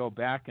I should go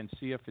back and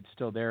see if it's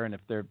still there and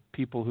if there are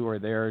people who are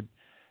there,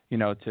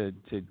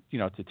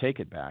 to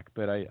take it back.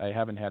 But I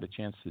haven't had a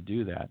chance to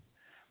do that.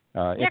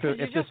 Because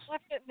you just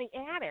left it in the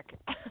attic.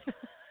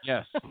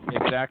 Yes,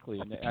 exactly.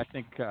 And I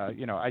think,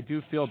 I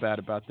do feel bad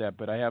about that,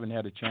 but I haven't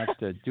had a chance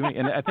to do it.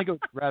 And I think it was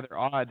rather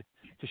odd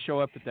to show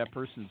up at that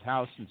person's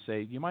house and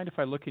say, "You mind if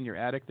I look in your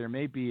attic? There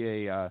may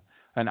be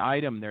an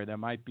item there that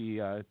might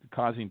be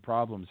causing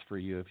problems for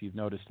you if you've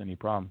noticed any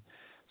problem."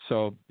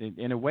 So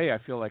in a way, I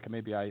feel like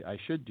maybe I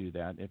should do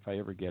that if I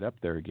ever get up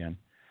there again.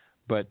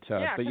 But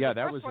that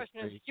was. The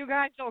question is, you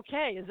guys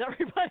okay? Is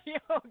everybody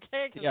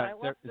okay? Because I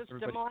left this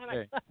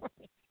demonic.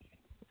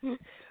 Yeah.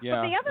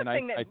 But the other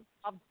thing that.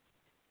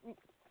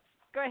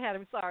 Go ahead.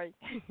 I'm sorry.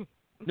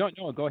 No,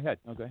 go ahead.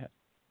 No, go ahead.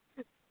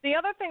 The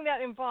other thing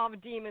that involved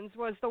demons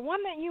was the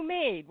one that you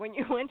made when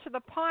you went to the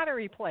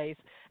pottery place.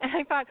 And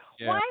I thought,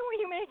 why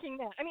were you making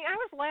that? I mean, I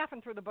was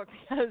laughing through the book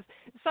because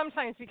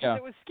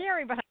it was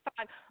scary, but I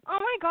thought, oh,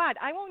 my God,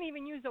 I won't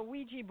even use a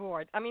Ouija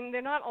board. I mean,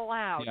 they're not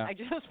allowed. Yeah. I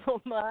just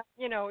will not,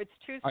 it's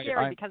too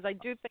scary because I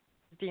do think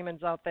there's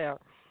demons out there.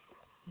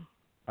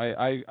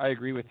 I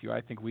agree with you. I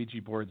think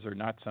Ouija boards are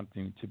not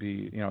something to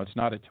be, it's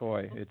not a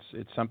toy.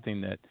 It's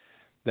something that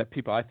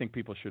I think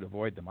people should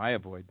avoid them. I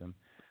avoid them.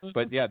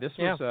 But this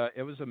was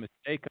it was a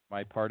mistake on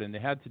my part, and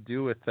it had to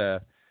do with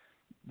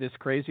this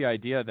crazy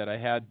idea that I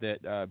had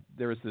that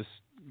there was this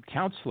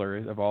counselor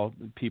of all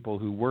people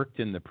who worked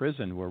in the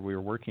prison where we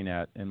were working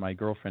at, and my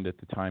girlfriend at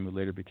the time, who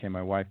later became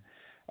my wife.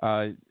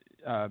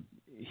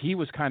 He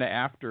was kind of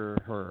after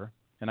her,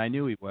 and I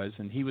knew he was,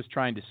 and he was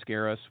trying to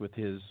scare us with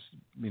his,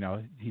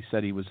 he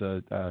said he was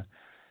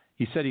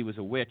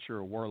a witch or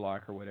a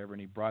warlock or whatever, and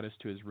he brought us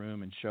to his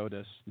room and showed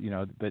us,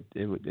 but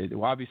it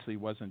obviously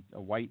wasn't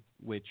a white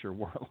witch or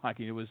warlock.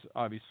 It was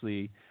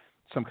obviously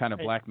some kind of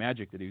black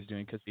magic that he was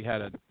doing because he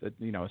had a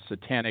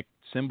satanic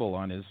symbol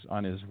on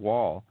his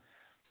wall.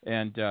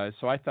 And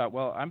so I thought,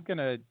 well, I'm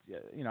gonna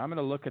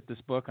look at this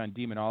book on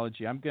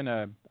demonology. I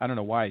don't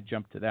know why I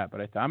jumped to that,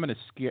 but I thought I'm gonna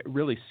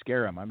really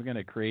scare him. I'm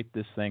gonna create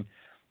this thing.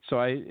 So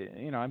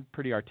I'm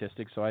pretty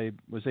artistic, so I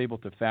was able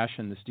to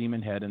fashion this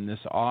demon head, and this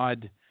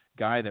odd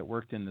guy that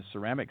worked in the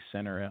ceramics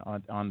center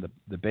on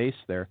the base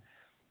there,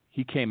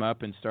 he came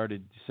up and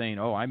started saying,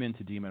 "Oh, I'm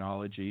into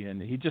demonology," and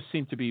he just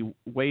seemed to be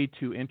way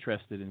too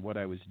interested in what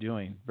I was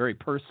doing, very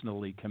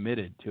personally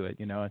committed to it,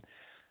 And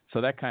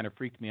so that kind of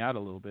freaked me out a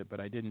little bit, but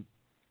I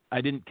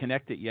didn't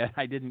connect it yet.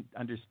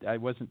 I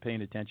wasn't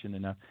paying attention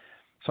enough.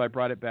 So I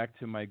brought it back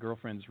to my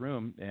girlfriend's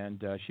room,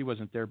 and she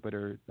wasn't there, but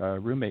her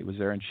roommate was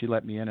there, and she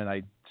let me in, and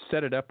I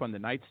set it up on the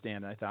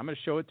nightstand. And I thought, I'm going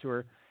to show it to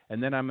her,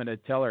 and then I'm going to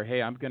tell her,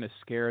 hey, I'm going to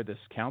scare this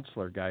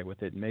counselor guy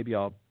with it, and maybe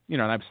I'll,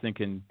 and I was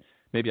thinking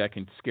maybe I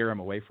can scare him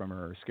away from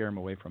her or scare him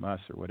away from us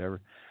or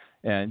whatever,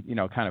 and,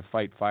 kind of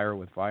fight fire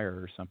with fire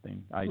or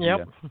something idea.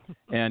 Yep.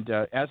 And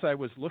as I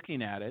was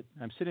looking at it,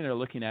 I'm sitting there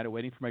looking at it,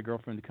 waiting for my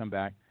girlfriend to come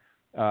back.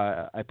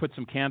 I put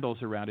some candles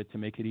around it to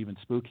make it even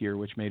spookier,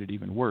 which made it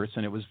even worse.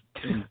 And it was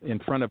in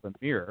front of a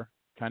mirror,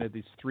 kind of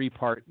this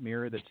 3-part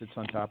mirror that sits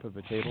on top of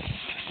a table.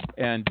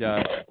 And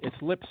its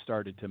lips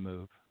started to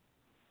move.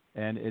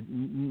 And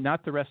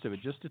not the rest of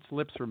it, just its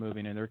lips were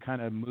moving, and they're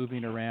kind of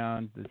moving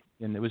around.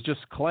 And it was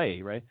just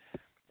clay, right?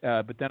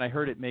 But then I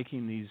heard it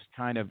making these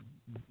kind of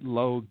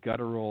low,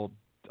 guttural,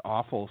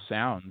 awful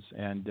sounds.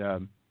 And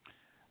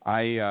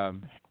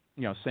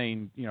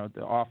saying,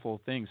 the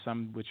awful things,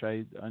 some which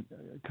I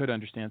could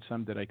understand,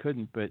 some that I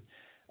couldn't. But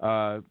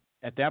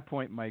at that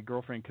point, my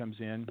girlfriend comes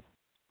in,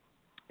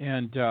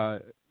 and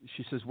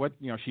she says, what,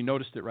 she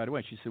noticed it right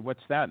away. She said, what's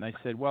that? And I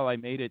said, well, I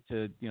made it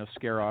to,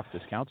 scare off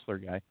this counselor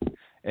guy.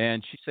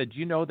 And she said, do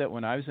you know that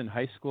when I was in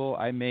high school,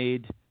 I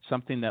made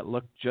something that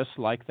looked just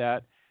like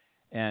that?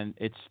 And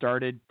it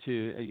started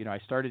to, I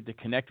started to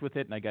connect with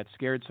it, and I got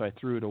scared, so I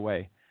threw it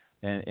away.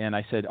 And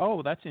I said, oh,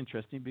 well, that's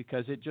interesting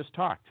because it just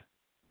talked.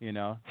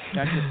 Not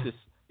just this,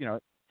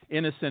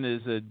 innocent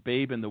as a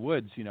babe in the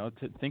woods,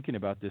 thinking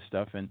about this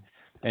stuff. And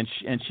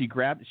she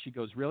grabbed it. She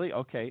goes, really?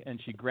 Okay. And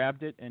she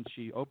grabbed it, and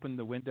she opened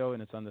the window,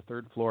 and it's on the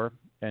 3rd floor,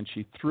 and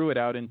she threw it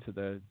out into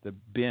the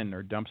bin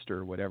or dumpster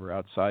or whatever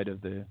outside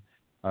of the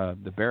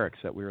barracks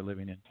that we were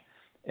living in.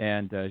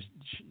 And,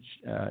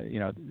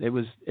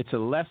 it's a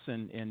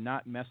lesson in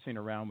not messing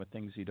around with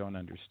things you don't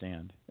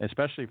understand,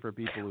 especially for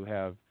people who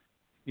have,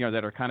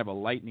 that are kind of a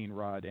lightning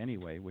rod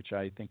anyway, which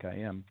I think I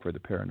am for the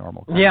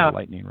paranormal, kind of a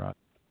lightning rod.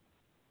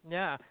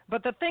 Yeah,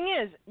 but the thing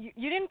is,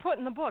 you didn't put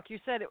in the book. You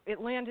said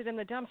it landed in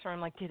the dumpster. I'm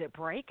like, did it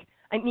break?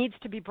 It needs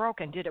to be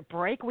broken. Did it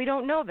break? We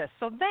don't know this.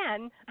 So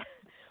then,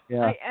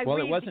 yeah. I well,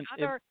 it wasn't.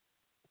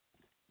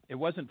 It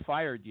wasn't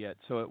fired yet,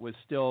 so it was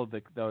still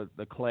the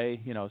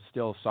clay,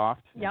 still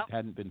soft. Yep. It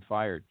hadn't been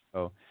fired.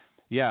 So,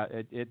 yeah,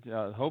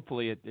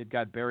 hopefully it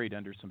got buried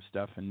under some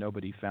stuff and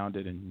nobody found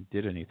it and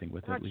did anything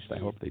with it. At least I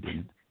hope they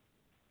didn't.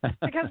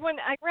 Because when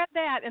I read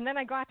that and then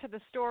I got to the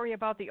story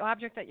about the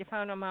object that you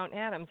found on Mount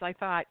Adams, I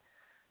thought,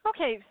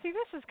 okay, see,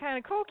 this is kind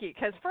of kooky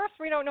because first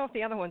we don't know if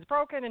the other one's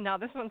broken, and now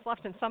this one's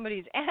left in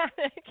somebody's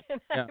attic.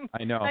 And yeah,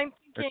 I know. I'm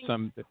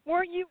thinking,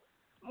 were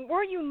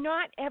you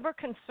not ever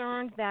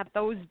concerned that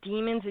those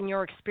demons in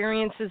your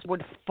experiences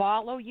would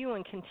follow you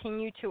and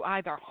continue to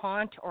either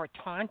haunt or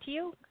taunt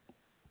you?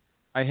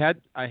 I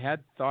had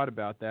thought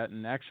about that,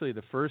 and actually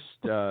the first,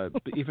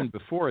 even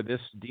before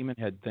this demon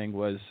head thing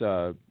was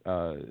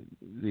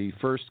the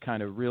first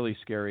kind of really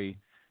scary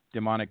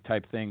demonic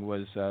type thing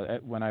was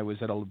when I was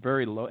at a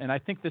very low, and I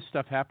think this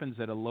stuff happens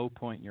at a low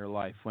point in your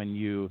life when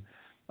your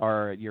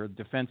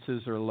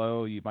defenses are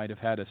low, you might have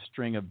had a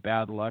string of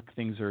bad luck,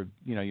 things are,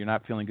 you're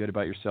not feeling good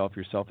about yourself,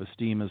 your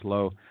self-esteem is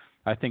low.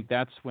 I think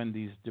that's when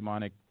these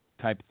demonic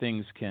type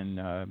things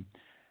can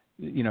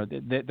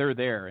they're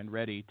there and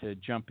ready to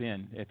jump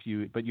in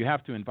but you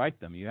have to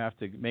invite them. You have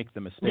to make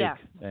the mistake.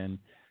 Yeah.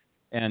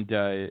 And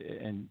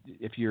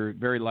if you're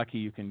very lucky,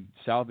 you can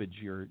salvage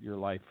your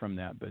life from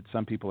that. But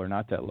some people are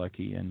not that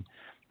lucky.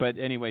 But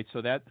anyway,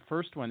 so that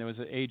first one, it was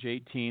at age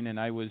 18, and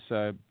I was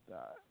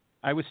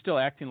still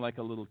acting like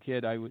a little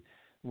kid.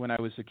 When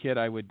I was a kid,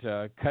 I would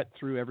cut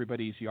through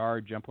everybody's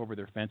yard, jump over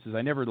their fences.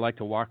 I never liked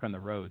to walk on the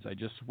roads. I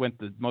just went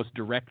the most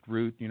direct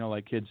route,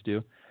 like kids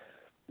do.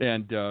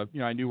 And,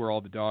 I knew where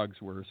all the dogs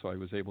were, so I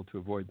was able to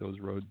avoid those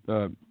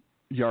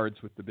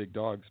yards with the big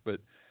dogs. But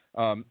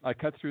I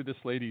cut through this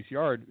lady's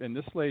yard, and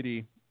this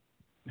lady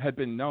had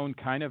been known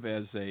kind of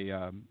as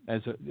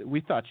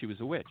we thought she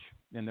was a witch.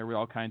 And there were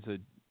all kinds of,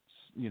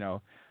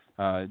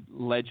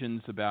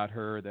 legends about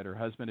her, that her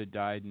husband had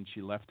died and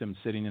she left him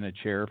sitting in a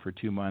chair for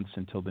 2 months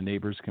until the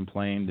neighbors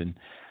complained.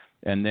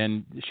 And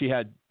then she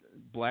had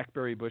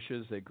blackberry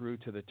bushes that grew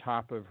to the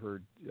top of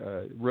her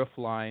roof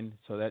line,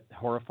 so that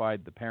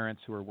horrified the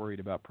parents who were worried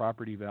about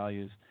property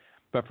values.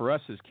 But for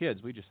us as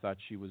kids, we just thought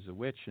she was a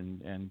witch,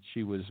 and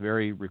she was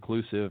very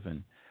reclusive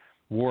and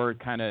wore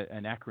kind of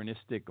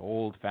anachronistic,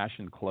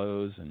 old-fashioned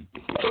clothes. And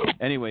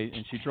anyway,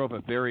 and she drove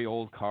a very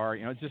old car.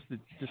 Just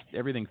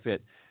everything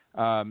fit.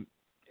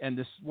 And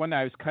this one,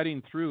 I was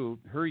cutting through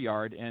her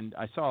yard, and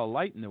I saw a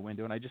light in the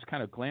window, and I just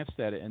kind of glanced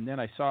at it, and then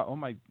I saw, oh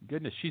my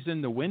goodness, she's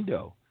in the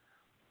window.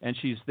 And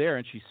she's there,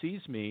 and she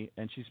sees me,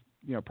 and she's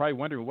probably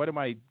wondering, what am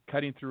I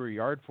cutting through her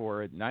yard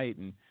for at night?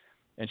 And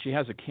she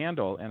has a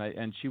candle,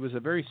 and she was a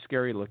very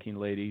scary looking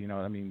lady.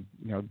 I mean,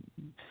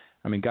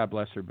 God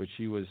bless her, but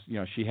she was,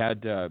 she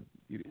had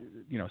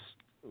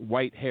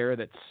white hair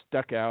that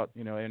stuck out,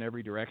 in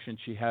every direction.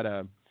 She had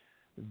a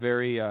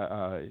very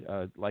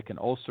like an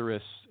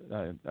ulcerous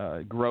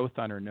growth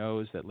on her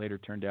nose that later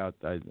turned out,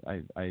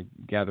 I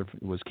gather,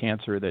 was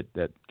cancer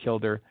that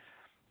killed her.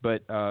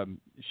 But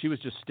she was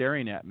just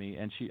staring at me,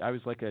 and I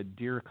was like a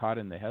deer caught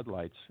in the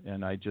headlights,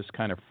 and I just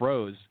kind of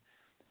froze.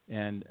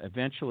 And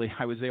eventually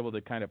I was able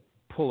to kind of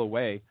pull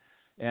away.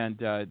 And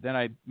then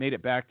I made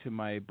it back to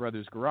my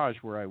brother's garage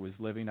where I was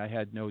living. I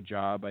had no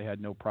job. I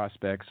had no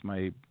prospects.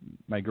 My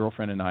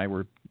girlfriend and I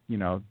were,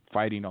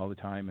 fighting all the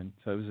time, and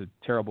so it was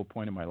a terrible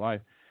point in my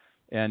life.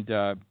 And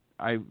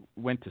I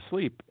went to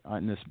sleep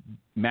on this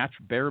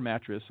bare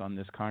mattress on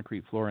this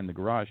concrete floor in the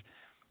garage.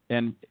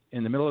 And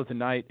in the middle of the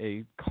night,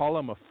 a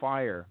column of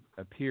fire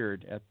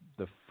appeared at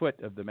the foot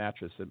of the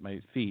mattress at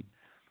my feet,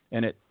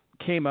 and it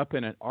came up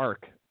in an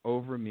arc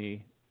over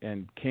me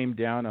and came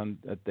down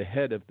at the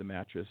head of the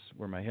mattress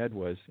where my head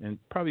was, and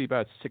probably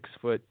about 6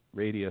 foot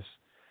radius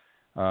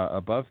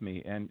above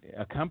me. And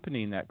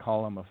accompanying that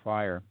column of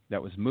fire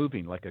that was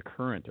moving like a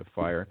current of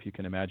fire, if you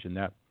can imagine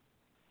that,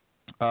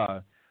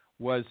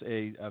 was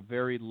a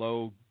very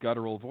low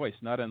guttural voice,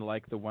 not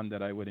unlike the one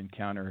that I would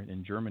encounter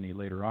in Germany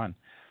later on.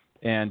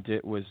 And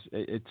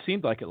it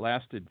seemed like it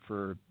lasted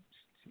for,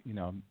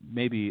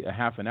 maybe a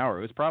half an hour.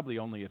 It was probably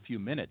only a few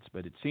minutes,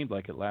 but it seemed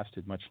like it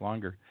lasted much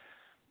longer.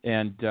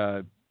 And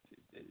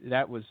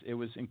it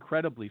was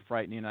incredibly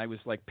frightening. I was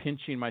like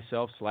pinching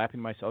myself,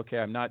 slapping myself. Okay,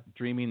 I'm not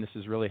dreaming. This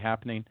is really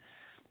happening.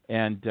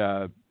 And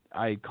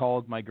I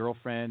called my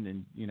girlfriend,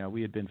 and,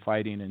 we had been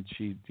fighting, and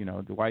she,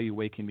 why are you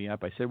waking me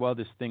up? I said, well,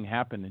 this thing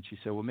happened. And she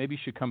said, well, maybe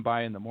you should come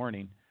by in the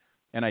morning.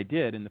 And I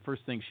did, and the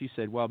first thing she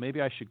said, well,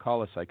 maybe I should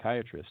call a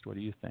psychiatrist. What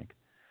do you think?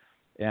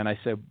 And I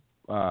said,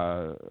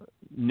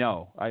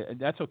 no,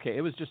 that's okay.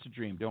 It was just a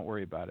dream. Don't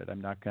worry about it.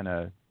 I'm not going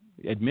to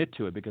admit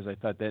to it because I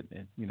thought that,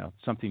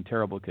 something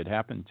terrible could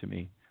happen to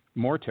me,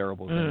 more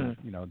terrible than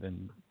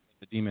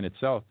the demon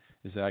itself,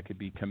 is that I could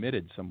be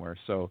committed somewhere.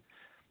 So,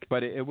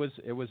 but it was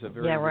a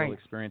very real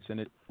experience,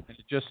 and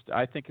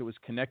I think it was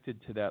connected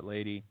to that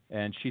lady,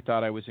 and she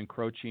thought I was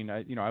encroaching.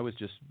 I was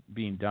just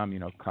being dumb,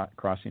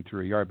 crossing through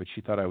her yard, but she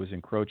thought I was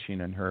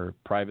encroaching in her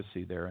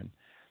privacy there,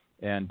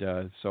 and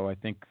so I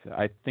think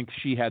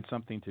she had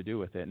something to do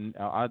with it. And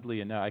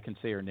oddly enough, I can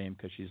say her name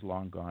because she's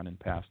long gone and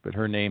passed, but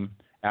her name,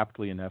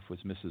 aptly enough, was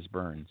Mrs.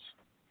 Burns.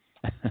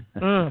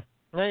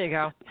 There you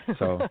go.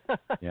 So,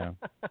 yeah.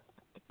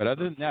 But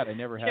other than that, I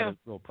never had a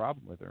real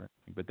problem with her.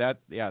 But that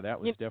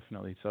was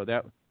definitely, so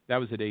that That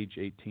was at age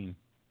 18.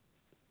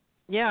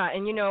 Yeah,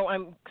 and you know,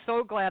 I'm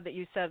so glad that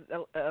you said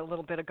a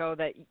little bit ago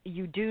that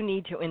you do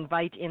need to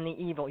invite in the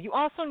evil. You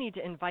also need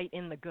to invite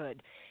in the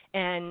good.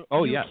 And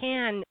you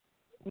can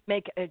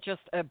make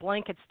just a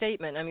blanket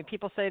statement. I mean,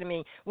 people say to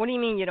me, what do you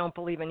mean you don't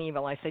believe in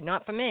evil? I say,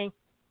 not for me.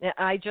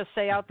 I just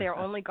say out there,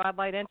 only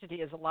God-light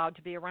entity is allowed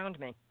to be around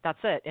me. That's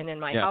it. And in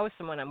my house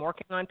and when I'm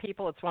working on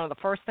people, it's one of the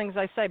first things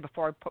I say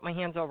before I put my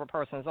hands over a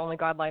person is only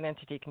God-light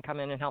entity can come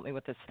in and help me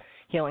with this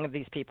healing of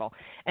these people.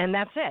 And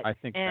that's it. I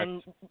think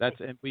and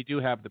we do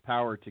have the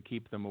power to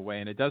keep them away.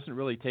 And it doesn't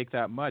really take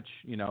that much.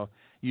 You know,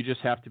 you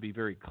just have to be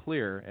very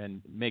clear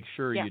and make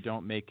sure you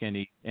don't make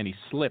any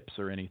slips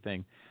or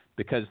anything,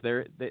 because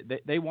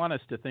they want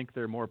us to think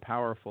they're more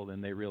powerful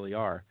than they really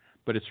are.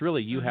 But it's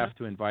really you have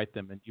to invite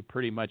them, and you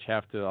pretty much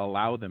have to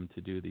allow them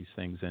to do these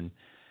things. And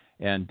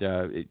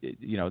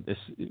you know,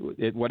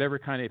 whatever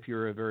kind of, if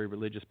you're a very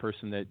religious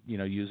person that, you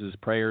know, uses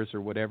prayers or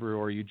whatever,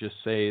 or you just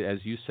say, as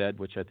you said,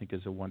 which I think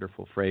is a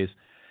wonderful phrase,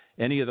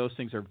 any of those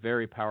things are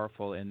very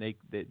powerful, and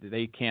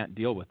they can't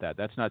deal with that.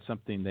 That's not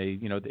something they,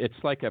 you know,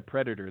 it's like a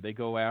predator. They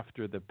go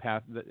after the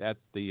path at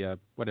the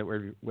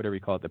whatever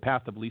you call it, the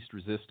path of least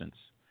resistance.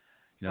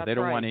 You know, they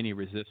don't want any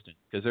resistance,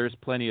 because there's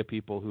plenty of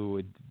people who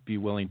would be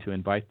willing to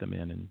invite them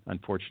in, and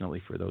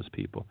unfortunately for those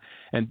people.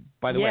 And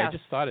by the way, I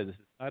just thought of this.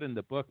 It's not in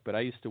the book, but I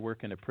used to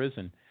work in a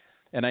prison,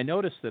 and I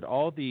noticed that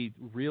all the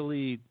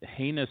really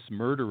heinous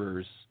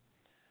murderers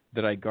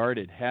that I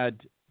guarded had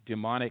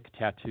demonic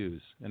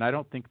tattoos, and I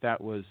don't think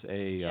that was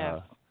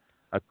a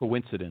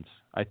coincidence.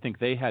 I think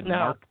they had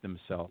marked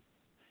themselves.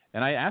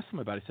 And I asked them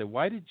about it. I said,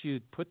 why did you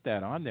put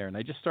that on there? And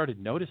I just started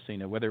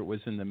noticing it, whether it was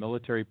in the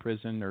military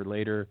prison or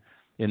later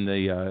in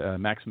the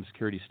maximum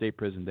security state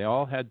prison. They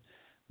all had,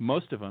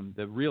 most of them,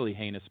 the really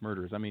heinous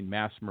murderers. I mean,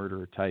 mass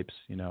murderer types,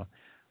 you know,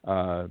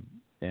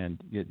 and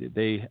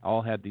they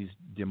all had these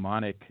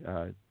demonic,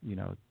 you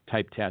know,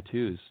 type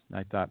tattoos. And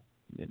I thought,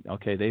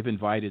 okay,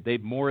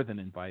 they've more than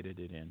invited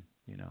it in,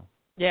 you know.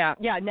 Yeah.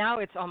 Now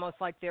it's almost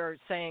like they're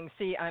saying,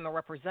 see, I'm a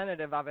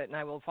representative of it, and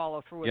I will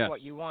follow through with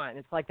what you want.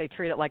 It's like they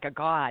treat it like a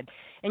god.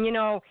 And, you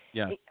know,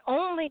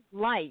 only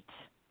light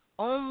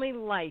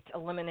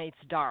eliminates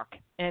dark,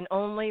 and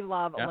only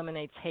love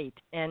eliminates hate.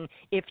 And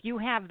if you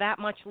have that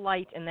much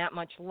light and that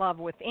much love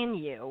within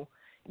you,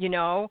 you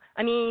know,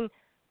 I mean,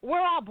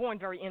 we're all born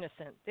very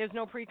innocent. There's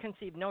no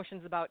preconceived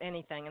notions about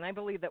anything. And I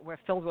believe that we're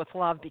filled with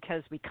love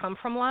because we come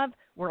from love.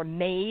 We're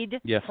made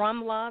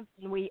from love.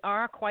 And we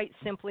are quite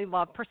simply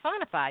love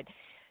personified.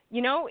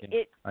 You know,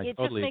 it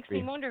just makes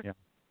me wonder,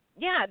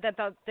 that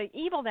the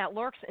evil that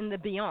lurks in the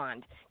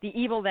beyond, the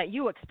evil that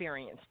you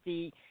experience,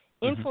 the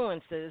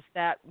influences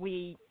that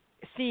we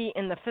see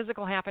in the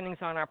physical happenings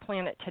on our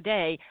planet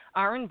today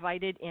are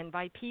invited in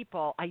by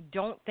people. I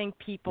don't think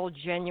people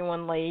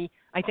genuinely,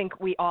 I think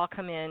we all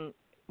come in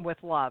with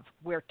love.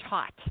 We're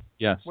taught.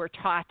 Yes. We're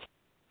taught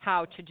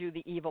how to do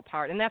the evil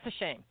part, and that's a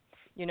shame,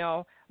 you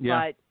know.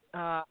 Yeah.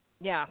 But,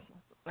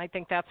 I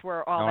think that's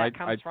where all that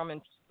comes from. And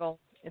people,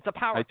 it's a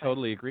power thing. I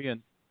totally agree.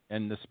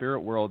 And the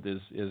spirit world is,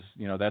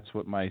 you know, that's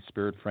what my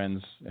spirit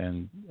friends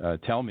and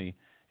tell me,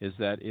 is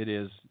that it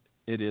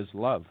is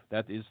love.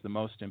 That is the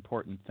most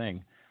important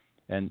thing.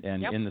 And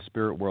in the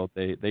spirit world,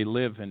 they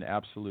live in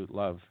absolute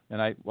love.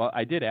 And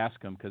I did ask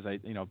them, because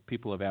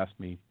people have asked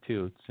me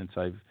too, since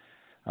I've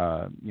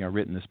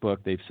written this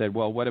book. They've said,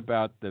 well, what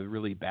about the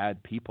really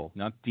bad people?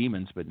 Not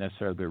demons, but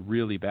necessarily the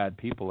really bad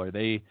people. Are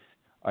they?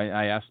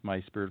 I asked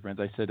my spirit friends.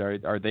 I said,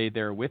 are they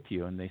there with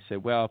you? And they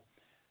said, well,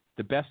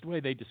 the best way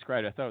they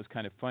described it, I thought it was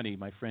kind of funny.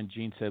 My friend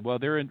Gene said, well,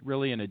 they're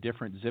really in a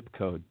different zip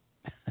code.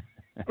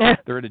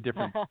 They're in a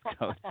different zip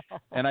code.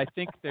 And I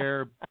think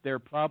they're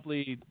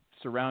probably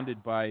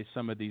surrounded by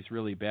some of these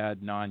really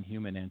bad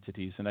non-human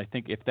entities. And I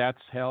think if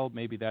that's hell,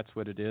 maybe that's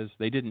what it is.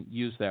 They didn't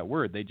use that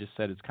word. They just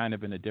said it's kind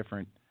of in a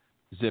different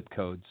zip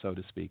code, so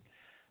to speak.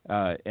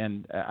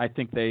 And I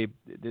think they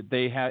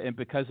have, and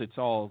because it's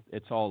all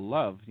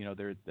love, you know,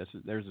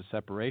 there's a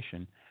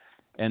separation.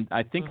 And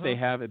I think they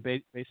have,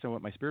 based on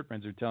what my spirit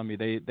friends are telling me,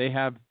 they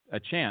have a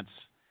chance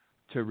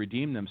to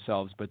redeem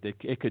themselves, but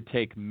it could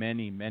take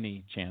many,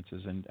 many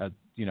chances, and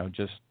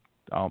just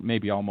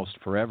maybe almost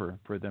forever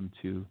for them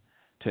to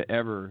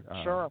ever,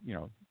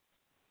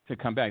 to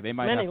come back. They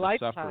might have to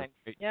suffer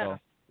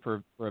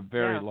for a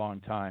very long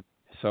time.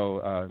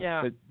 So,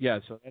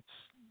 so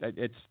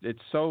it's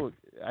so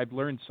I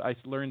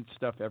learned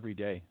stuff every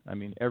day. I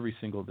mean, every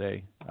single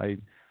day. I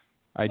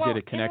did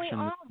a connection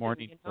this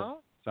morning with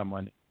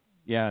someone.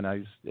 Yeah,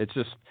 and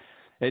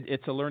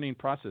it's a learning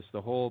process.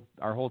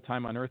 Our whole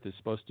time on Earth is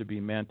supposed to be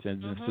meant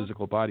in a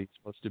physical body. It's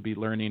supposed to be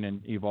learning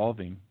and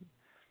evolving.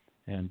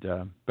 And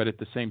but at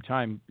the same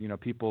time,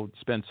 people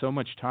spend so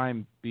much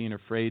time being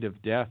afraid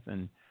of death,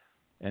 and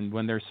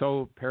when they're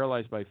so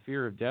paralyzed by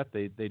fear of death,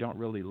 they don't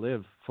really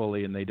live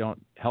fully, and they don't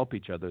help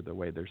each other the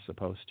way they're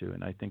supposed to.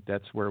 And I think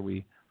that's where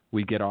we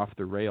get off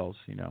the rails,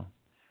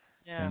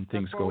 and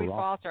things go wrong.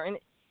 Falter. And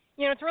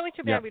it's really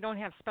too bad we don't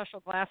have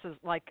special glasses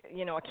like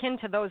akin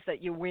to those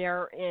that you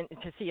wear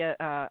to see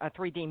a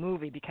 3D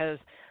movie, because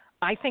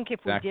I think if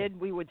we did,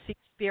 we would see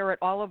spirit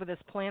all over this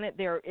planet.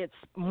 It's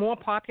more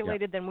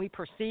populated than we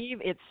perceive.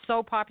 It's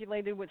so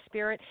populated with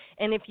spirit.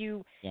 And if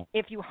you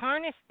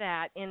harness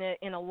that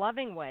in a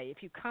loving way,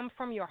 if you come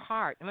from your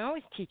heart, I'm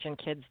always teaching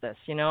kids this,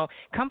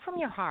 come from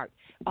your heart.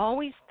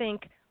 Always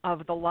think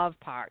of the love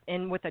part.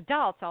 And with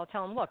adults, I'll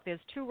tell them, look, there's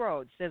two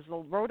roads. There's the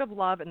road of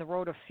love and the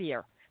road of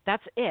fear.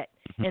 That's it.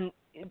 And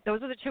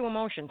those are the two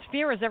emotions.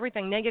 Fear is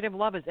everything negative.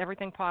 Love is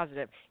everything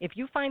positive. If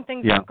you find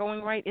things aren't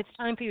going right, it's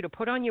time for you to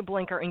put on your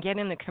blinker and get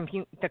in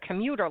the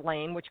commuter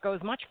lane, which goes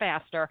much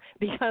faster,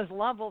 because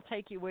love will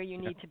take you where you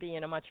need to be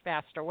in a much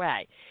faster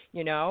way,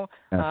 And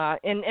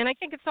I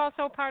think it's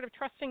also part of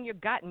trusting your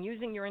gut and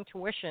using your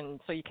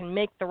intuition so you can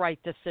make the right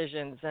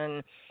decisions.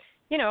 And,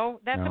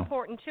 that's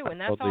important too.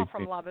 And that's all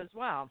from love as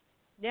well.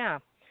 Yeah.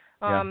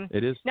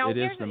 It is. It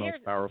is the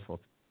most powerful.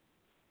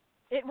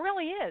 It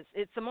really is.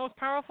 It's the most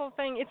powerful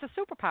thing. It's a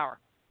superpower.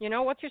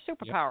 What's your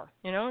superpower?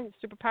 Your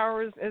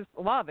superpower is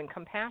love and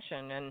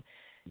compassion. And,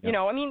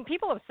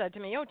 people have said to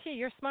me, oh, T,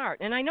 you're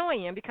smart. And I know I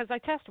am because I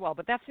test well,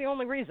 but that's the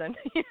only reason.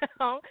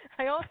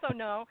 I also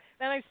know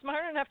that I'm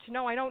smart enough to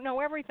know I don't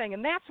know everything.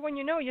 And that's when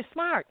you know you're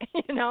smart.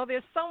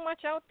 There's so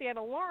much out there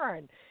to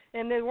learn.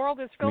 And the world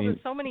is filled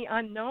with so many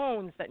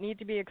unknowns that need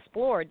to be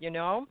explored, And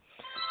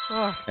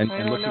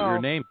look at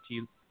your name,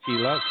 T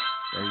Love.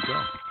 There you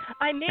go.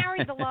 I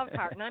married the love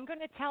part, and I'm going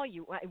to tell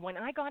you, when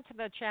I got to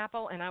the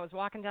chapel and I was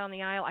walking down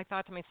the aisle, I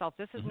thought to myself,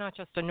 this is not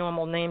just a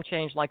normal name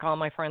change like all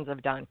my friends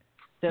have done.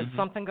 There's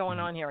something going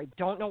on here. I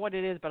don't know what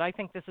it is, but I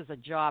think this is a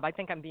job. I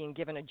think I'm being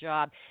given a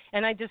job.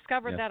 And I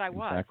discovered that I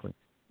was. Exactly.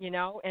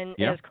 And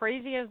as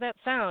crazy as that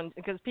sounds,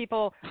 because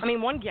people,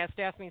 one guest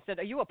asked me, he said,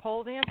 are you a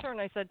pole dancer? And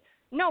I said,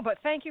 no, but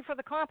thank you for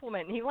the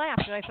compliment. And he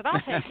laughed, and I said,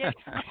 I'll take it.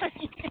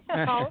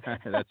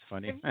 That's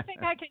funny. If you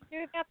think I can do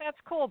that, that's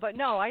cool. But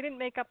no, I didn't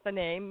make up the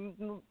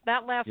name.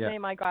 That last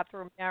name I got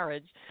through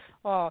marriage.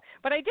 Oh,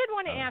 but I did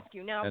want to ask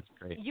you. Now,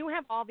 you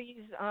have all these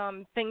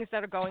things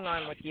that are going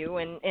on with you,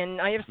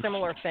 and I have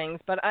similar things.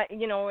 But I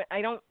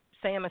don't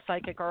say I'm a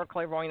psychic or a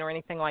clairvoyant or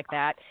anything like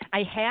that.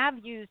 I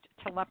have used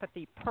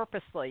telepathy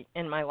purposely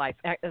in my life.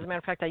 As a matter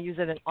of fact, I use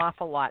it an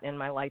awful lot in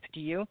my life. Do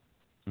you?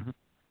 Mm-hmm.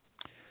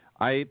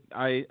 I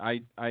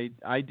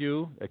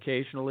do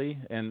occasionally,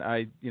 and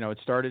it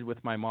started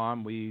with my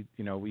mom. We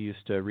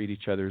used to read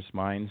each other's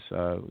minds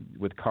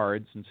with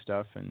cards and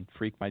stuff, and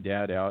freak my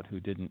dad out, who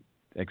didn't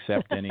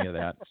accept any of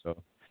that. So,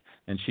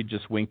 and she'd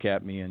just wink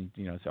at me and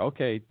say,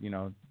 okay,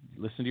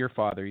 listen to your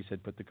father. He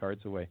said, put the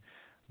cards away.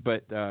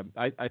 But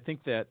I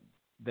think that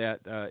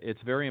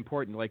it's very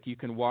important. Like, you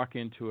can walk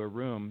into a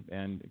room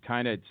and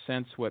kind of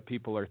sense what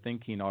people are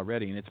thinking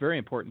already, and it's very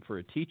important for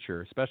a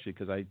teacher, especially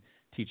because I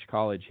teach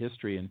college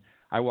history, and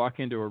I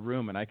walk into a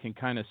room and I can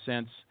kind of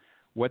sense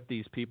what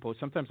these people.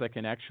 Sometimes I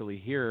can actually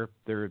hear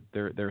their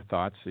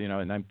thoughts,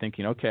 and I'm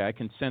thinking, okay, I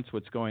can sense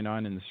what's going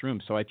on in this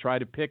room. So I try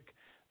to pick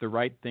the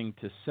right thing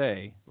to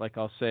say. Like,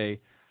 I'll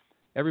say,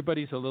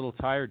 everybody's a little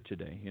tired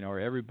today, or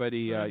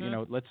everybody,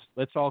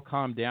 let's all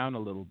calm down a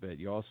little bit.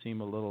 You all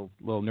seem a little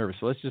nervous.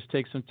 So let's just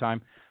take some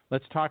time.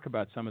 Let's talk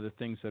about some of the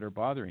things that are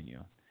bothering you.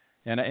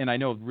 And I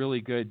know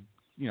really good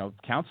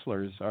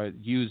counselors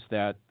use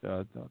that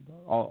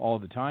all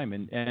the time,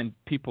 and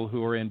people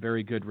who are in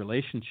very good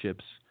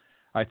relationships,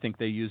 I think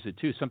they use it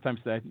too. Sometimes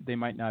they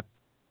might not,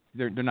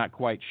 they're not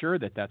quite sure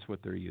that that's what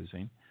they're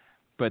using,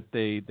 but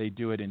they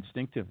do it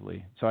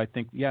instinctively. So I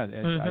think,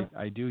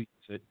 I do use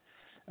it,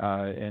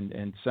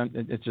 and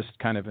it's just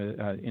kind of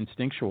a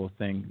instinctual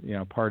thing,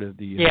 part of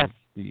the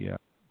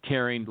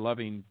caring,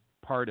 loving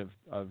part of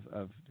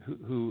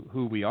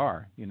who we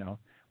are,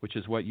 which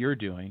is what you're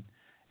doing.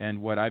 And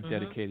what I've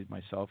dedicated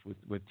myself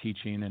with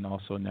teaching, and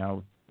also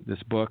now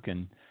this book,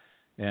 and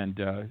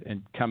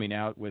coming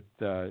out with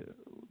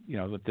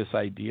with this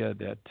idea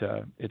that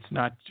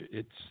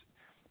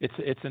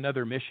it's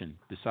another mission.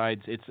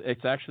 Besides,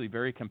 it's actually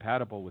very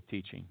compatible with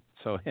teaching.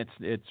 So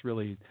it's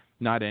really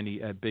not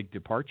a big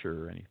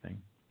departure or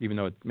anything, even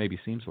though it maybe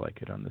seems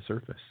like it on the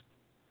surface.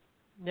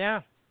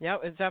 Yeah. Yeah,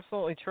 it's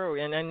absolutely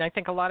true. And I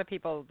think a lot of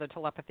people, the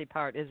telepathy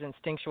part is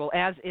instinctual,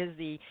 as is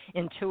the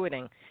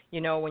intuiting,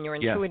 when you're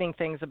intuiting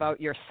things about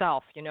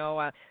yourself.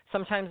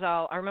 Sometimes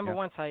I remember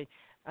once I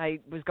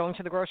was going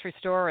to the grocery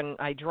store, and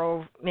I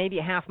drove maybe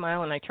a half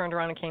mile, and I turned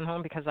around and came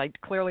home because I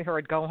clearly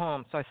heard go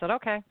home. So I said,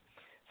 okay.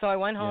 So I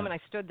went home and I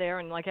stood there,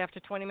 and after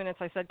 20 minutes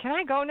I said, can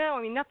I go now?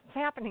 Nothing's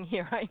happening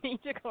here. I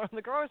need to go to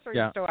the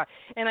grocery store.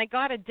 And I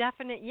got a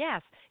definite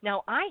yes.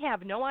 Now, I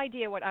have no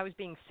idea what I was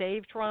being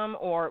saved from,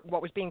 or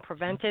what was being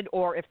prevented,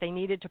 or if they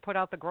needed to put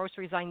out the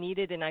groceries I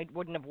needed and I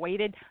wouldn't have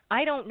waited.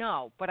 I don't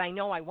know, but I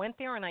know I went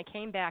there and I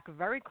came back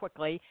very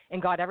quickly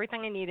and got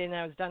everything I needed, and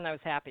I was done and I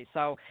was happy.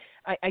 So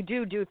I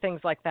do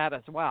things like that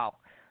as well.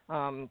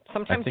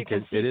 Sometimes you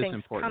can see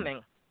things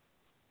coming.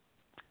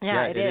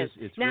 Yeah, it is.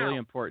 It's really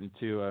important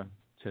to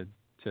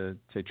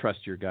trust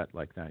your gut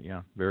like that.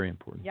 Yeah, very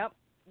important. Yep.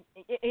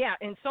 Yeah,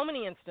 in so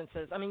many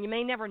instances. You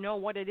may never know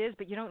what it is,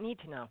 but you don't need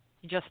to know.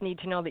 You just need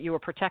to know that you were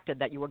protected,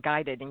 that you were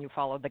guided, and you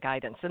followed the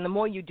guidance. And the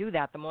more you do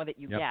that, the more that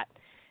you get.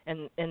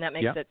 And that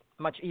makes it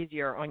much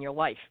easier on your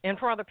life and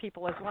for other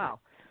people as well.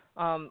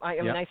 I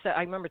mean,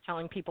 I remember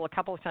telling people a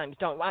couple of times,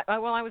 I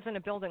was in a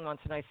building once,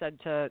 and I said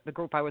to the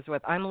group I was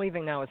with, I'm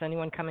leaving now. Is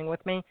anyone coming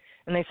with me?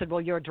 And they said,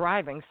 well, you're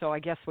driving, so I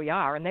guess we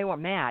are. And they were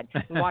mad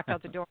and walked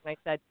out the door, and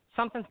I said,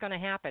 something's going to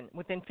happen.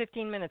 Within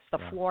 15 minutes, the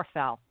floor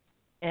fell,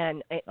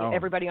 and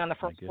everybody on the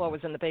first floor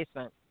was in the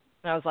basement.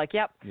 And I was like,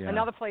 yep.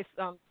 Another place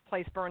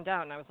burned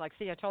down. And I was like,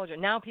 see, I told you.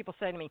 Now people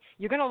say to me,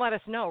 you're going to let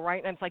us know,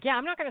 right? And it's like, yeah,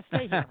 I'm not going to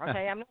stay here,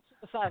 okay? I'm not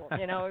suicidal.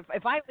 You know,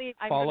 if I leave,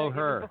 I'm follow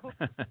gonna, her.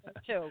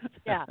 Too.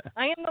 Yeah,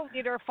 I am the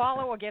leader.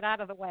 Follow or get out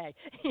of the way,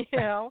 you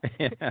know?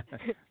 Yeah,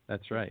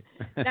 that's right.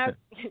 Now,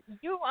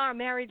 you are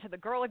married to the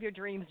girl of your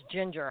dreams,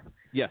 Ginger.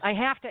 Yes. I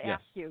have to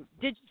ask you,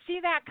 did you see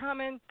that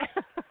coming?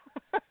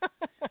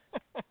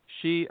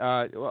 She,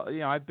 well, you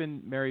know, I've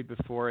been married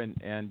before, and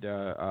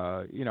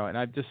you know, and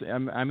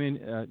I'm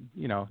in,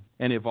 you know,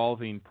 an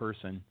evolving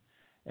person,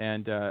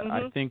 and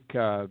I think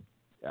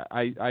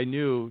I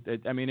knew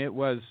that. I mean, it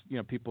was, you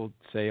know, people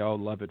say, oh,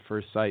 love at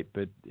first sight,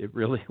 but it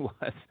really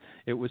was.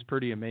 It was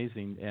pretty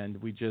amazing, and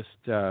we just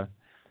hit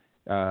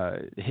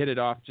it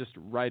off just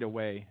right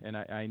away, and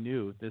I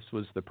knew this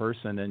was the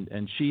person,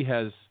 and she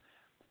has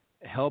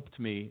helped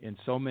me in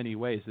so many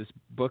ways. This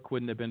book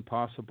wouldn't have been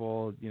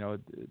possible. You know,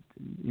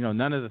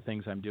 none of the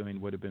things I'm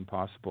doing would have been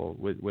possible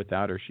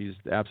without her. She's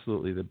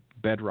absolutely the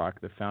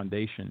bedrock, the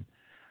foundation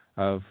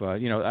of.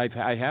 You know,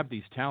 I have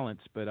these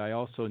talents, but I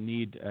also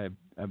need a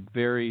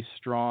very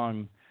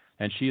strong.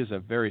 And she is a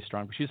very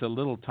strong. She's a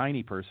little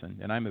tiny person,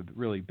 and I'm a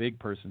really big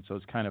person. So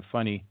it's kind of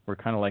funny. We're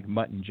kind of like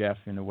Mutt and Jeff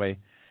in a way.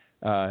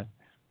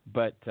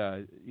 But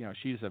you know,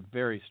 she's a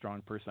very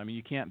strong person. I mean,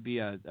 you can't be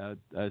a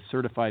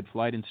certified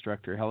flight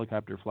instructor,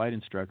 helicopter flight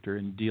instructor,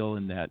 and deal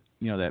in that,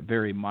 you know, that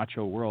very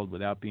macho world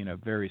without being a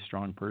very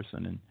strong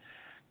person.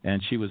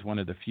 And she was one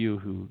of the few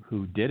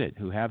who did it,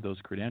 who have those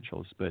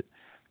credentials. But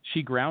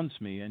she grounds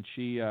me, and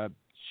she's,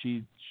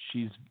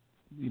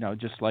 you know,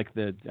 just like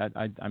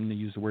I'm going to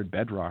use the word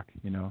bedrock,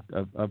 you know,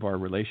 of our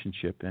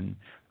relationship. And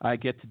I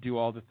get to do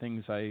all the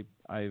things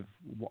I've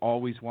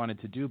always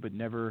wanted to do, but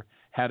never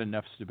had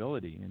enough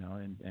stability, you know,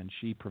 and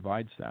she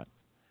provides that.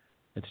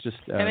 It's just,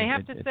 and I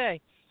have to say,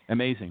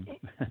 amazing.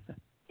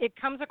 It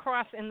comes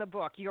across in the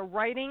book. Your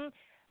writing,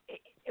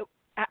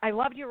 I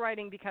loved your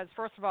writing because,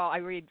 first of all, I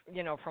read,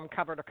 you know, from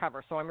cover to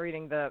cover. So I'm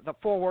reading the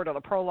foreword or the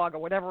prologue or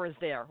whatever is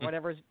there,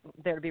 whatever's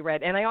there to be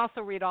read. And I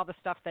also read all the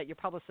stuff that your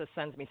publicist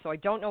sends me. So I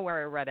don't know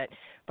where I read it,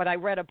 but I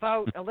read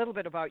a little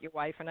bit about your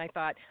wife, and I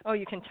thought, oh,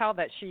 you can tell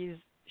that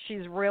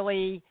she's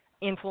really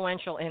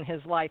influential in his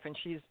life, and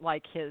she's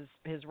like his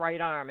right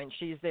arm, and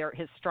she's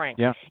his strength.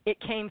 Yeah. It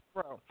came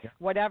through. Yeah.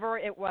 Whatever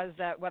it was,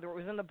 that whether it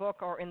was in the book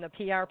or in the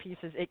PR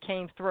pieces, it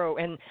came through.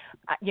 And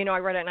you know, I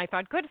read it and I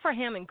thought, good for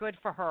him and good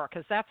for her,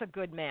 because that's a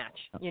good match.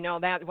 You know,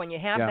 that when you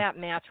have that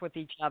match with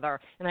each other,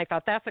 and I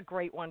thought that's a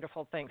great,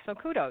 wonderful thing. So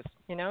kudos.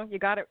 You know, you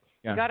got it.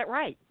 You got it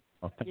right.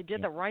 Well, you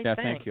did the right thing.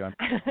 thing. Thank you.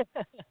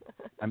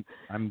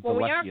 I'm well, the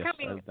we luckiest. Are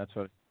coming, that's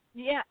what.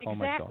 Yeah, I call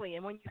exactly. myself.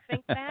 And when you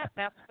think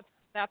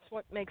that's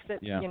what makes it,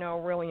 you know,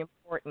 really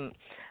important.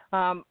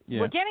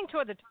 We're getting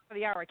toward the top of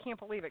the hour. I can't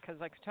believe it, because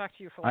I could talk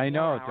to you for like I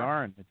know, 1 hour.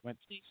 darn, it went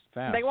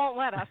fast. They won't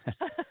let us.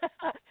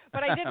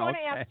 But I did want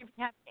to ask Okay. if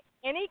you have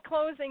any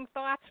closing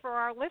thoughts for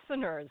our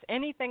listeners,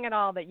 anything at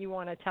all that you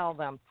want to tell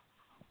them.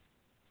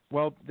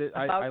 Well,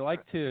 I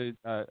like to,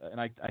 and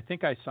I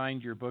think I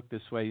signed your book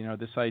this way. You know,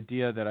 this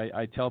idea that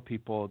I tell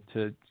people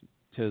to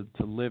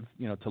live,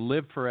 you know, to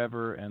live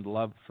forever and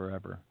love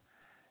forever.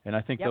 And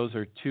I think those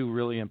are two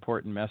really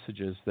important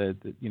messages that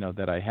you know,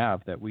 that I have,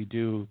 that we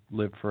do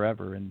live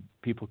forever, and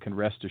people can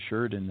rest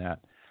assured in that.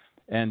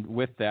 And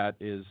with that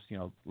is, you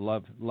know,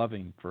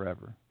 loving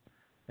forever,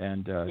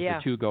 and the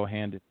two go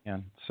hand in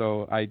hand.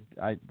 So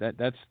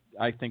that's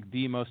I think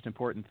the most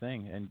important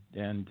thing,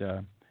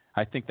 and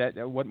I think that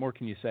what more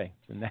can you say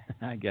than that?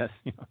 I guess,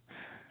 you know.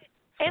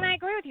 And I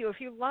agree with you.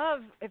 If you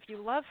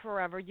love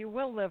forever, you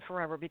will live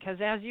forever, because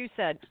as you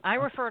said, I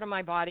refer to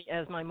my body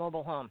as my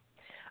mobile home.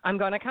 I'm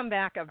going to come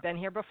back. I've been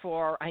here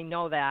before. I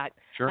know that.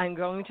 Sure. I'm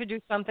going to do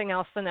something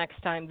else the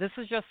next time. This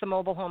is just the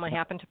mobile home I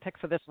happen to pick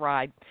for this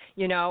ride,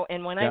 you know,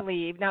 and when I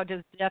leave, now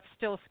does death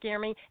still scare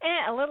me?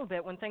 A little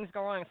bit when things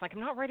go wrong. It's like, I'm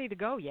not ready to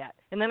go yet.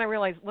 And then I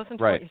realize, listen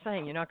to what you're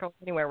saying. You're not going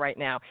anywhere right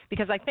now.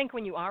 Because I think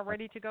when you are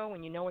ready to go,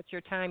 when you know it's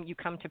your time, you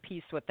come to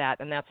peace with that,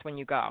 and that's when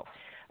you go.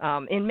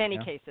 In many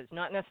cases,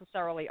 not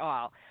necessarily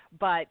all.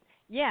 But,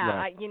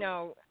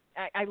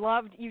 I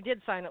loved, you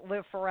did sign it,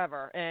 Live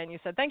Forever, and you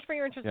said, thanks for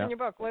your interest in your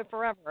book, Live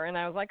Forever, and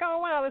I was like, oh,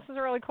 wow, this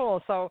is really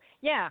cool. So,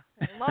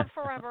 love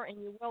forever,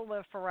 and you will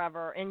live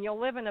forever, and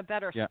you'll live in a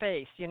better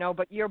space, you know,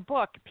 but your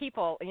book,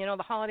 people, you know,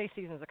 the holiday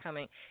seasons are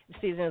coming. The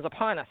season is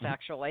upon us,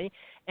 actually,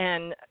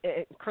 and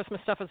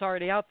Christmas stuff is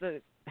already out.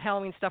 The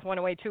Halloween stuff went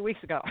away 2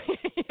 weeks ago,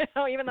 you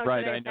know, even though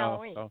today's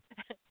Halloween. So.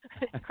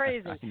 It's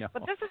crazy. I know.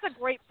 But this is a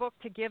great book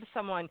to give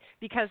someone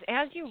because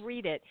as you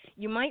read it,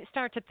 you might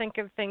start to think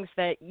of things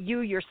that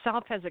you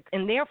yourself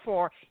and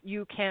therefore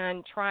you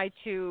can try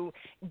to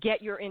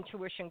get your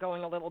intuition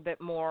going a little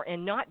bit more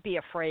and not be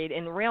afraid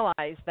and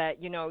realize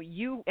that,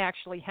 you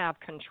actually have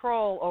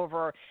control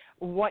over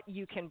what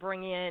you can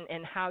bring in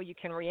and how you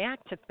can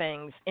react to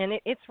things. And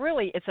it's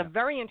a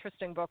very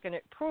interesting book, and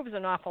it proves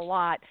an awful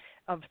lot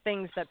of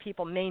things that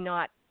people may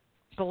not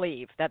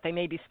believe, that they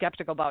may be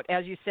skeptical about.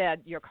 As you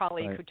said, your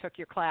colleague who took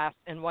your class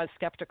and was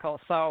skeptical.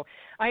 So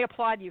I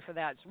applaud you for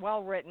that. It's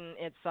well written.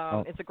 It's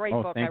a great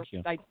book. Thank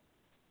you. I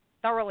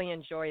thoroughly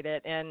enjoyed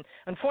it. And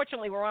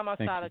unfortunately, we're almost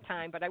out of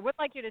time, but I would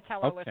like you to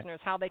tell our listeners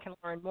how they can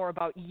learn more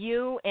about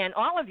you and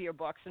all of your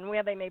books and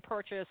where they may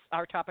purchase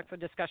our topic for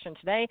discussion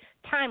today,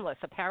 Timeless,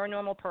 A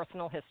Paranormal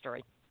Personal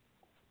History.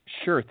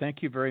 Sure.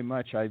 Thank you very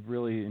much. I've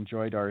really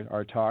enjoyed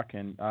our talk,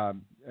 and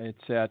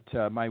it's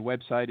at my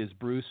website is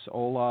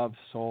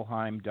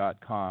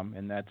bruceolavsolheim.com,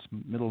 and that's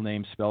middle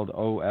name spelled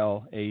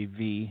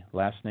O-L-A-V,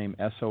 last name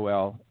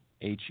S-O-L-H-E-I-M.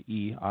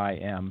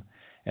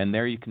 And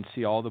there you can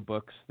see all the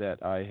books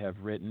that I have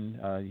written.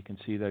 You can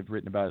see that I've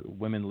written about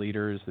women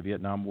leaders, the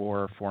Vietnam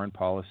War, foreign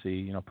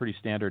policy, pretty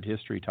standard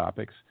history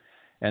topics.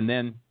 And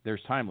then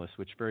there's Timeless,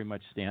 which very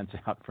much stands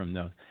out from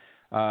those.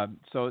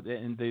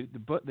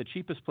 The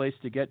cheapest place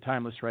to get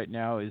Timeless right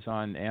now is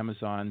on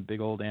Amazon, big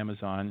old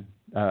Amazon,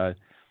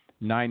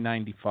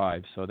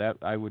 $9.95. So that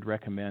I would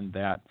recommend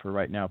that for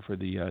right now for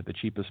the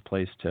cheapest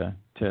place to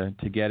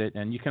get it.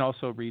 And you can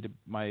also read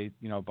my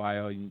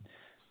bio and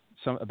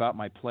some about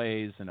my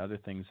plays and other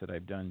things that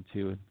I've done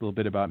too. A little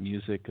bit about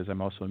music because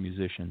I'm also a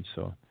musician.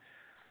 So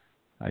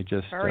I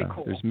just very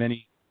cool. There's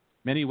many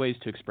ways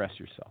to express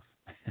yourself.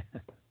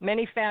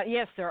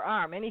 Yes, there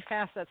are many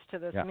facets to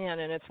this man,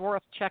 and it's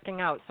worth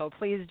checking out. So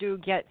please do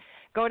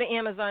go to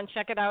Amazon,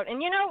 check it out, and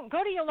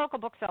go to your local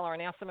bookseller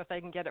and ask them if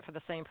they can get it for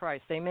the same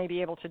price. They may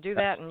be able to do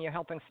that, and you're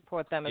helping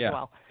support them as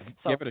well.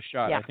 So give it a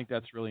shot. I think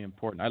that's really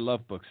important. I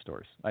love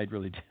bookstores. I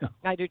really do.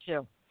 I do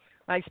too.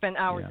 I spend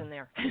hours in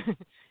there.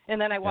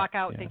 And then I walk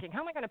out thinking,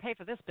 how am I going to pay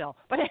for this bill?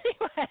 But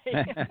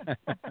anyway.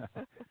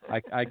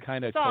 I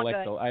kind of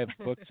collect. I have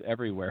books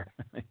everywhere.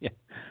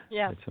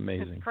 It's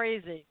amazing. It's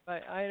crazy,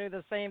 but I do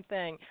the same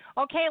thing.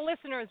 Okay,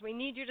 listeners, we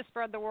need you to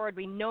spread the word.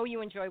 We know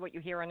you enjoy what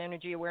you hear on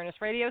Energy Awareness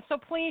Radio, so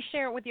please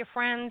share it with your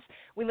friends.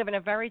 We live in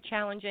a very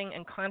challenging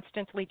and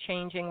constantly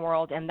changing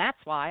world, and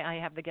that's why I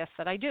have the guests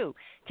that I do,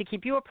 to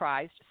keep you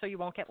apprised so you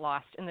won't get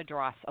lost in the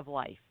dross of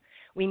life.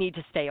 We need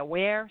to stay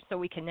aware so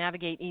we can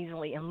navigate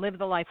easily and live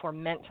the life we're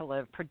meant to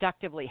live,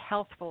 productively,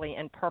 healthfully,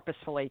 and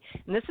purposefully.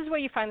 And this is where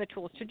you find the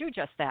tools to do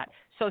just that.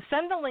 So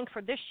send the link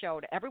for this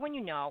show to everyone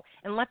you know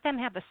and let them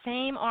have the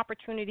same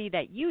opportunity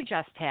that you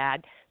just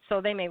had so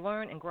they may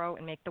learn and grow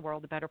and make the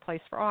world a better place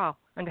for all.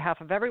 On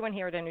behalf of everyone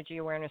here at Energy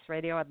Awareness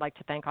Radio, I'd like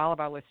to thank all of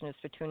our listeners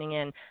for tuning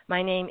in.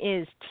 My name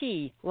is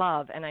T.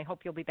 Love, and I hope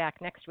you'll be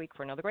back next week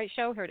for another great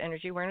show here at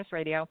Energy Awareness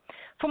Radio.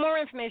 For more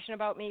information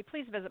about me,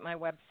 please visit my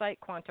website,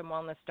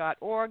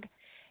 quantumwellness.org.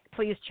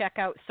 Please check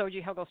out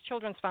Soji Huggles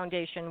Children's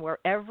Foundation, where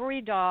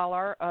every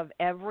dollar of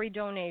every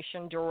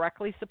donation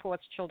directly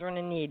supports children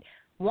in need.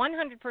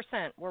 100%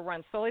 were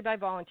run solely by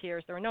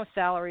volunteers. There are no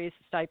salaries,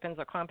 stipends,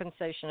 or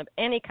compensation of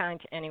any kind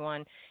to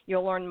anyone.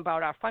 You'll learn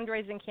about our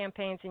fundraising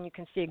campaigns, and you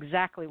can see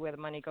exactly where the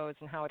money goes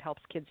and how it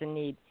helps kids in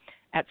need.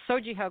 At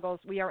Soji Huggles,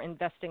 we are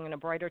investing in a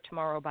brighter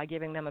tomorrow by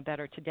giving them a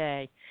better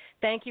today.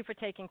 Thank you for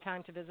taking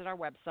time to visit our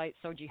website,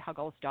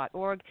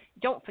 sojihuggles.org.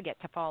 Don't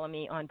forget to follow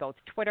me on both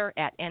Twitter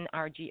at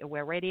NRG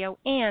Aware Radio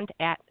and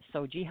at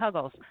Soji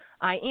Huggles.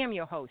 I am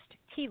your host,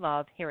 T.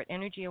 Love, here at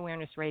Energy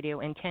Awareness Radio,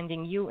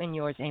 intending you and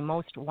yours a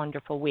most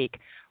wonderful week.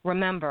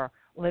 Remember,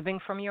 living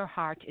from your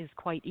heart is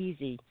quite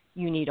easy.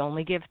 You need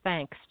only give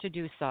thanks to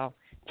do so.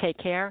 Take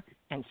care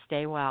and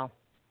stay well.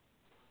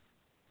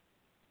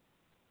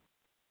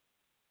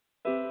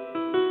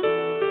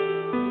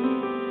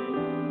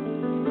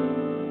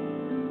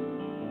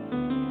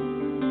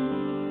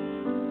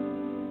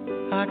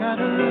 I got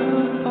a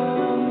roof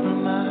over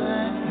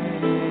my head.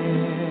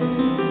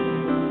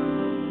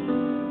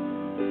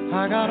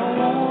 I got a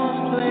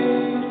warm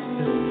place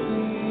to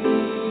sleep.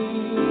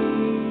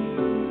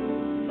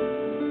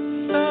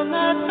 Some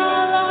nights I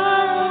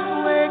lie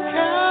awake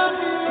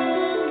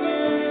counting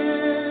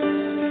years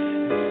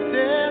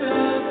instead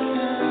of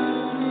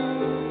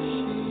counting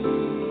sheep.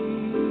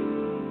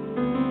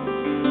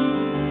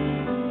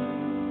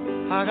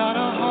 I got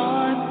a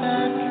heart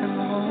that can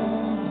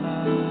hold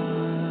love.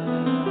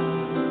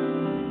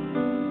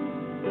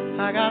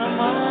 I got a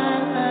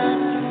mind that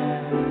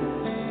can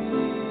think.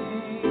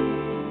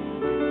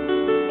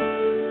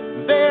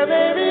 There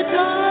may be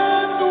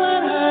times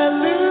when I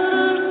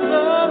lose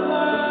the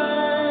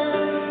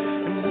light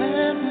and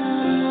let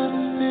my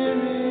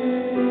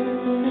spirit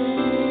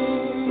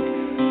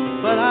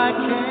sink, but I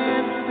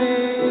can't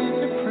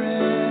stay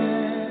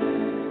depressed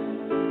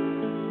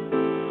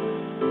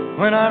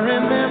when I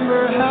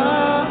remember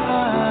how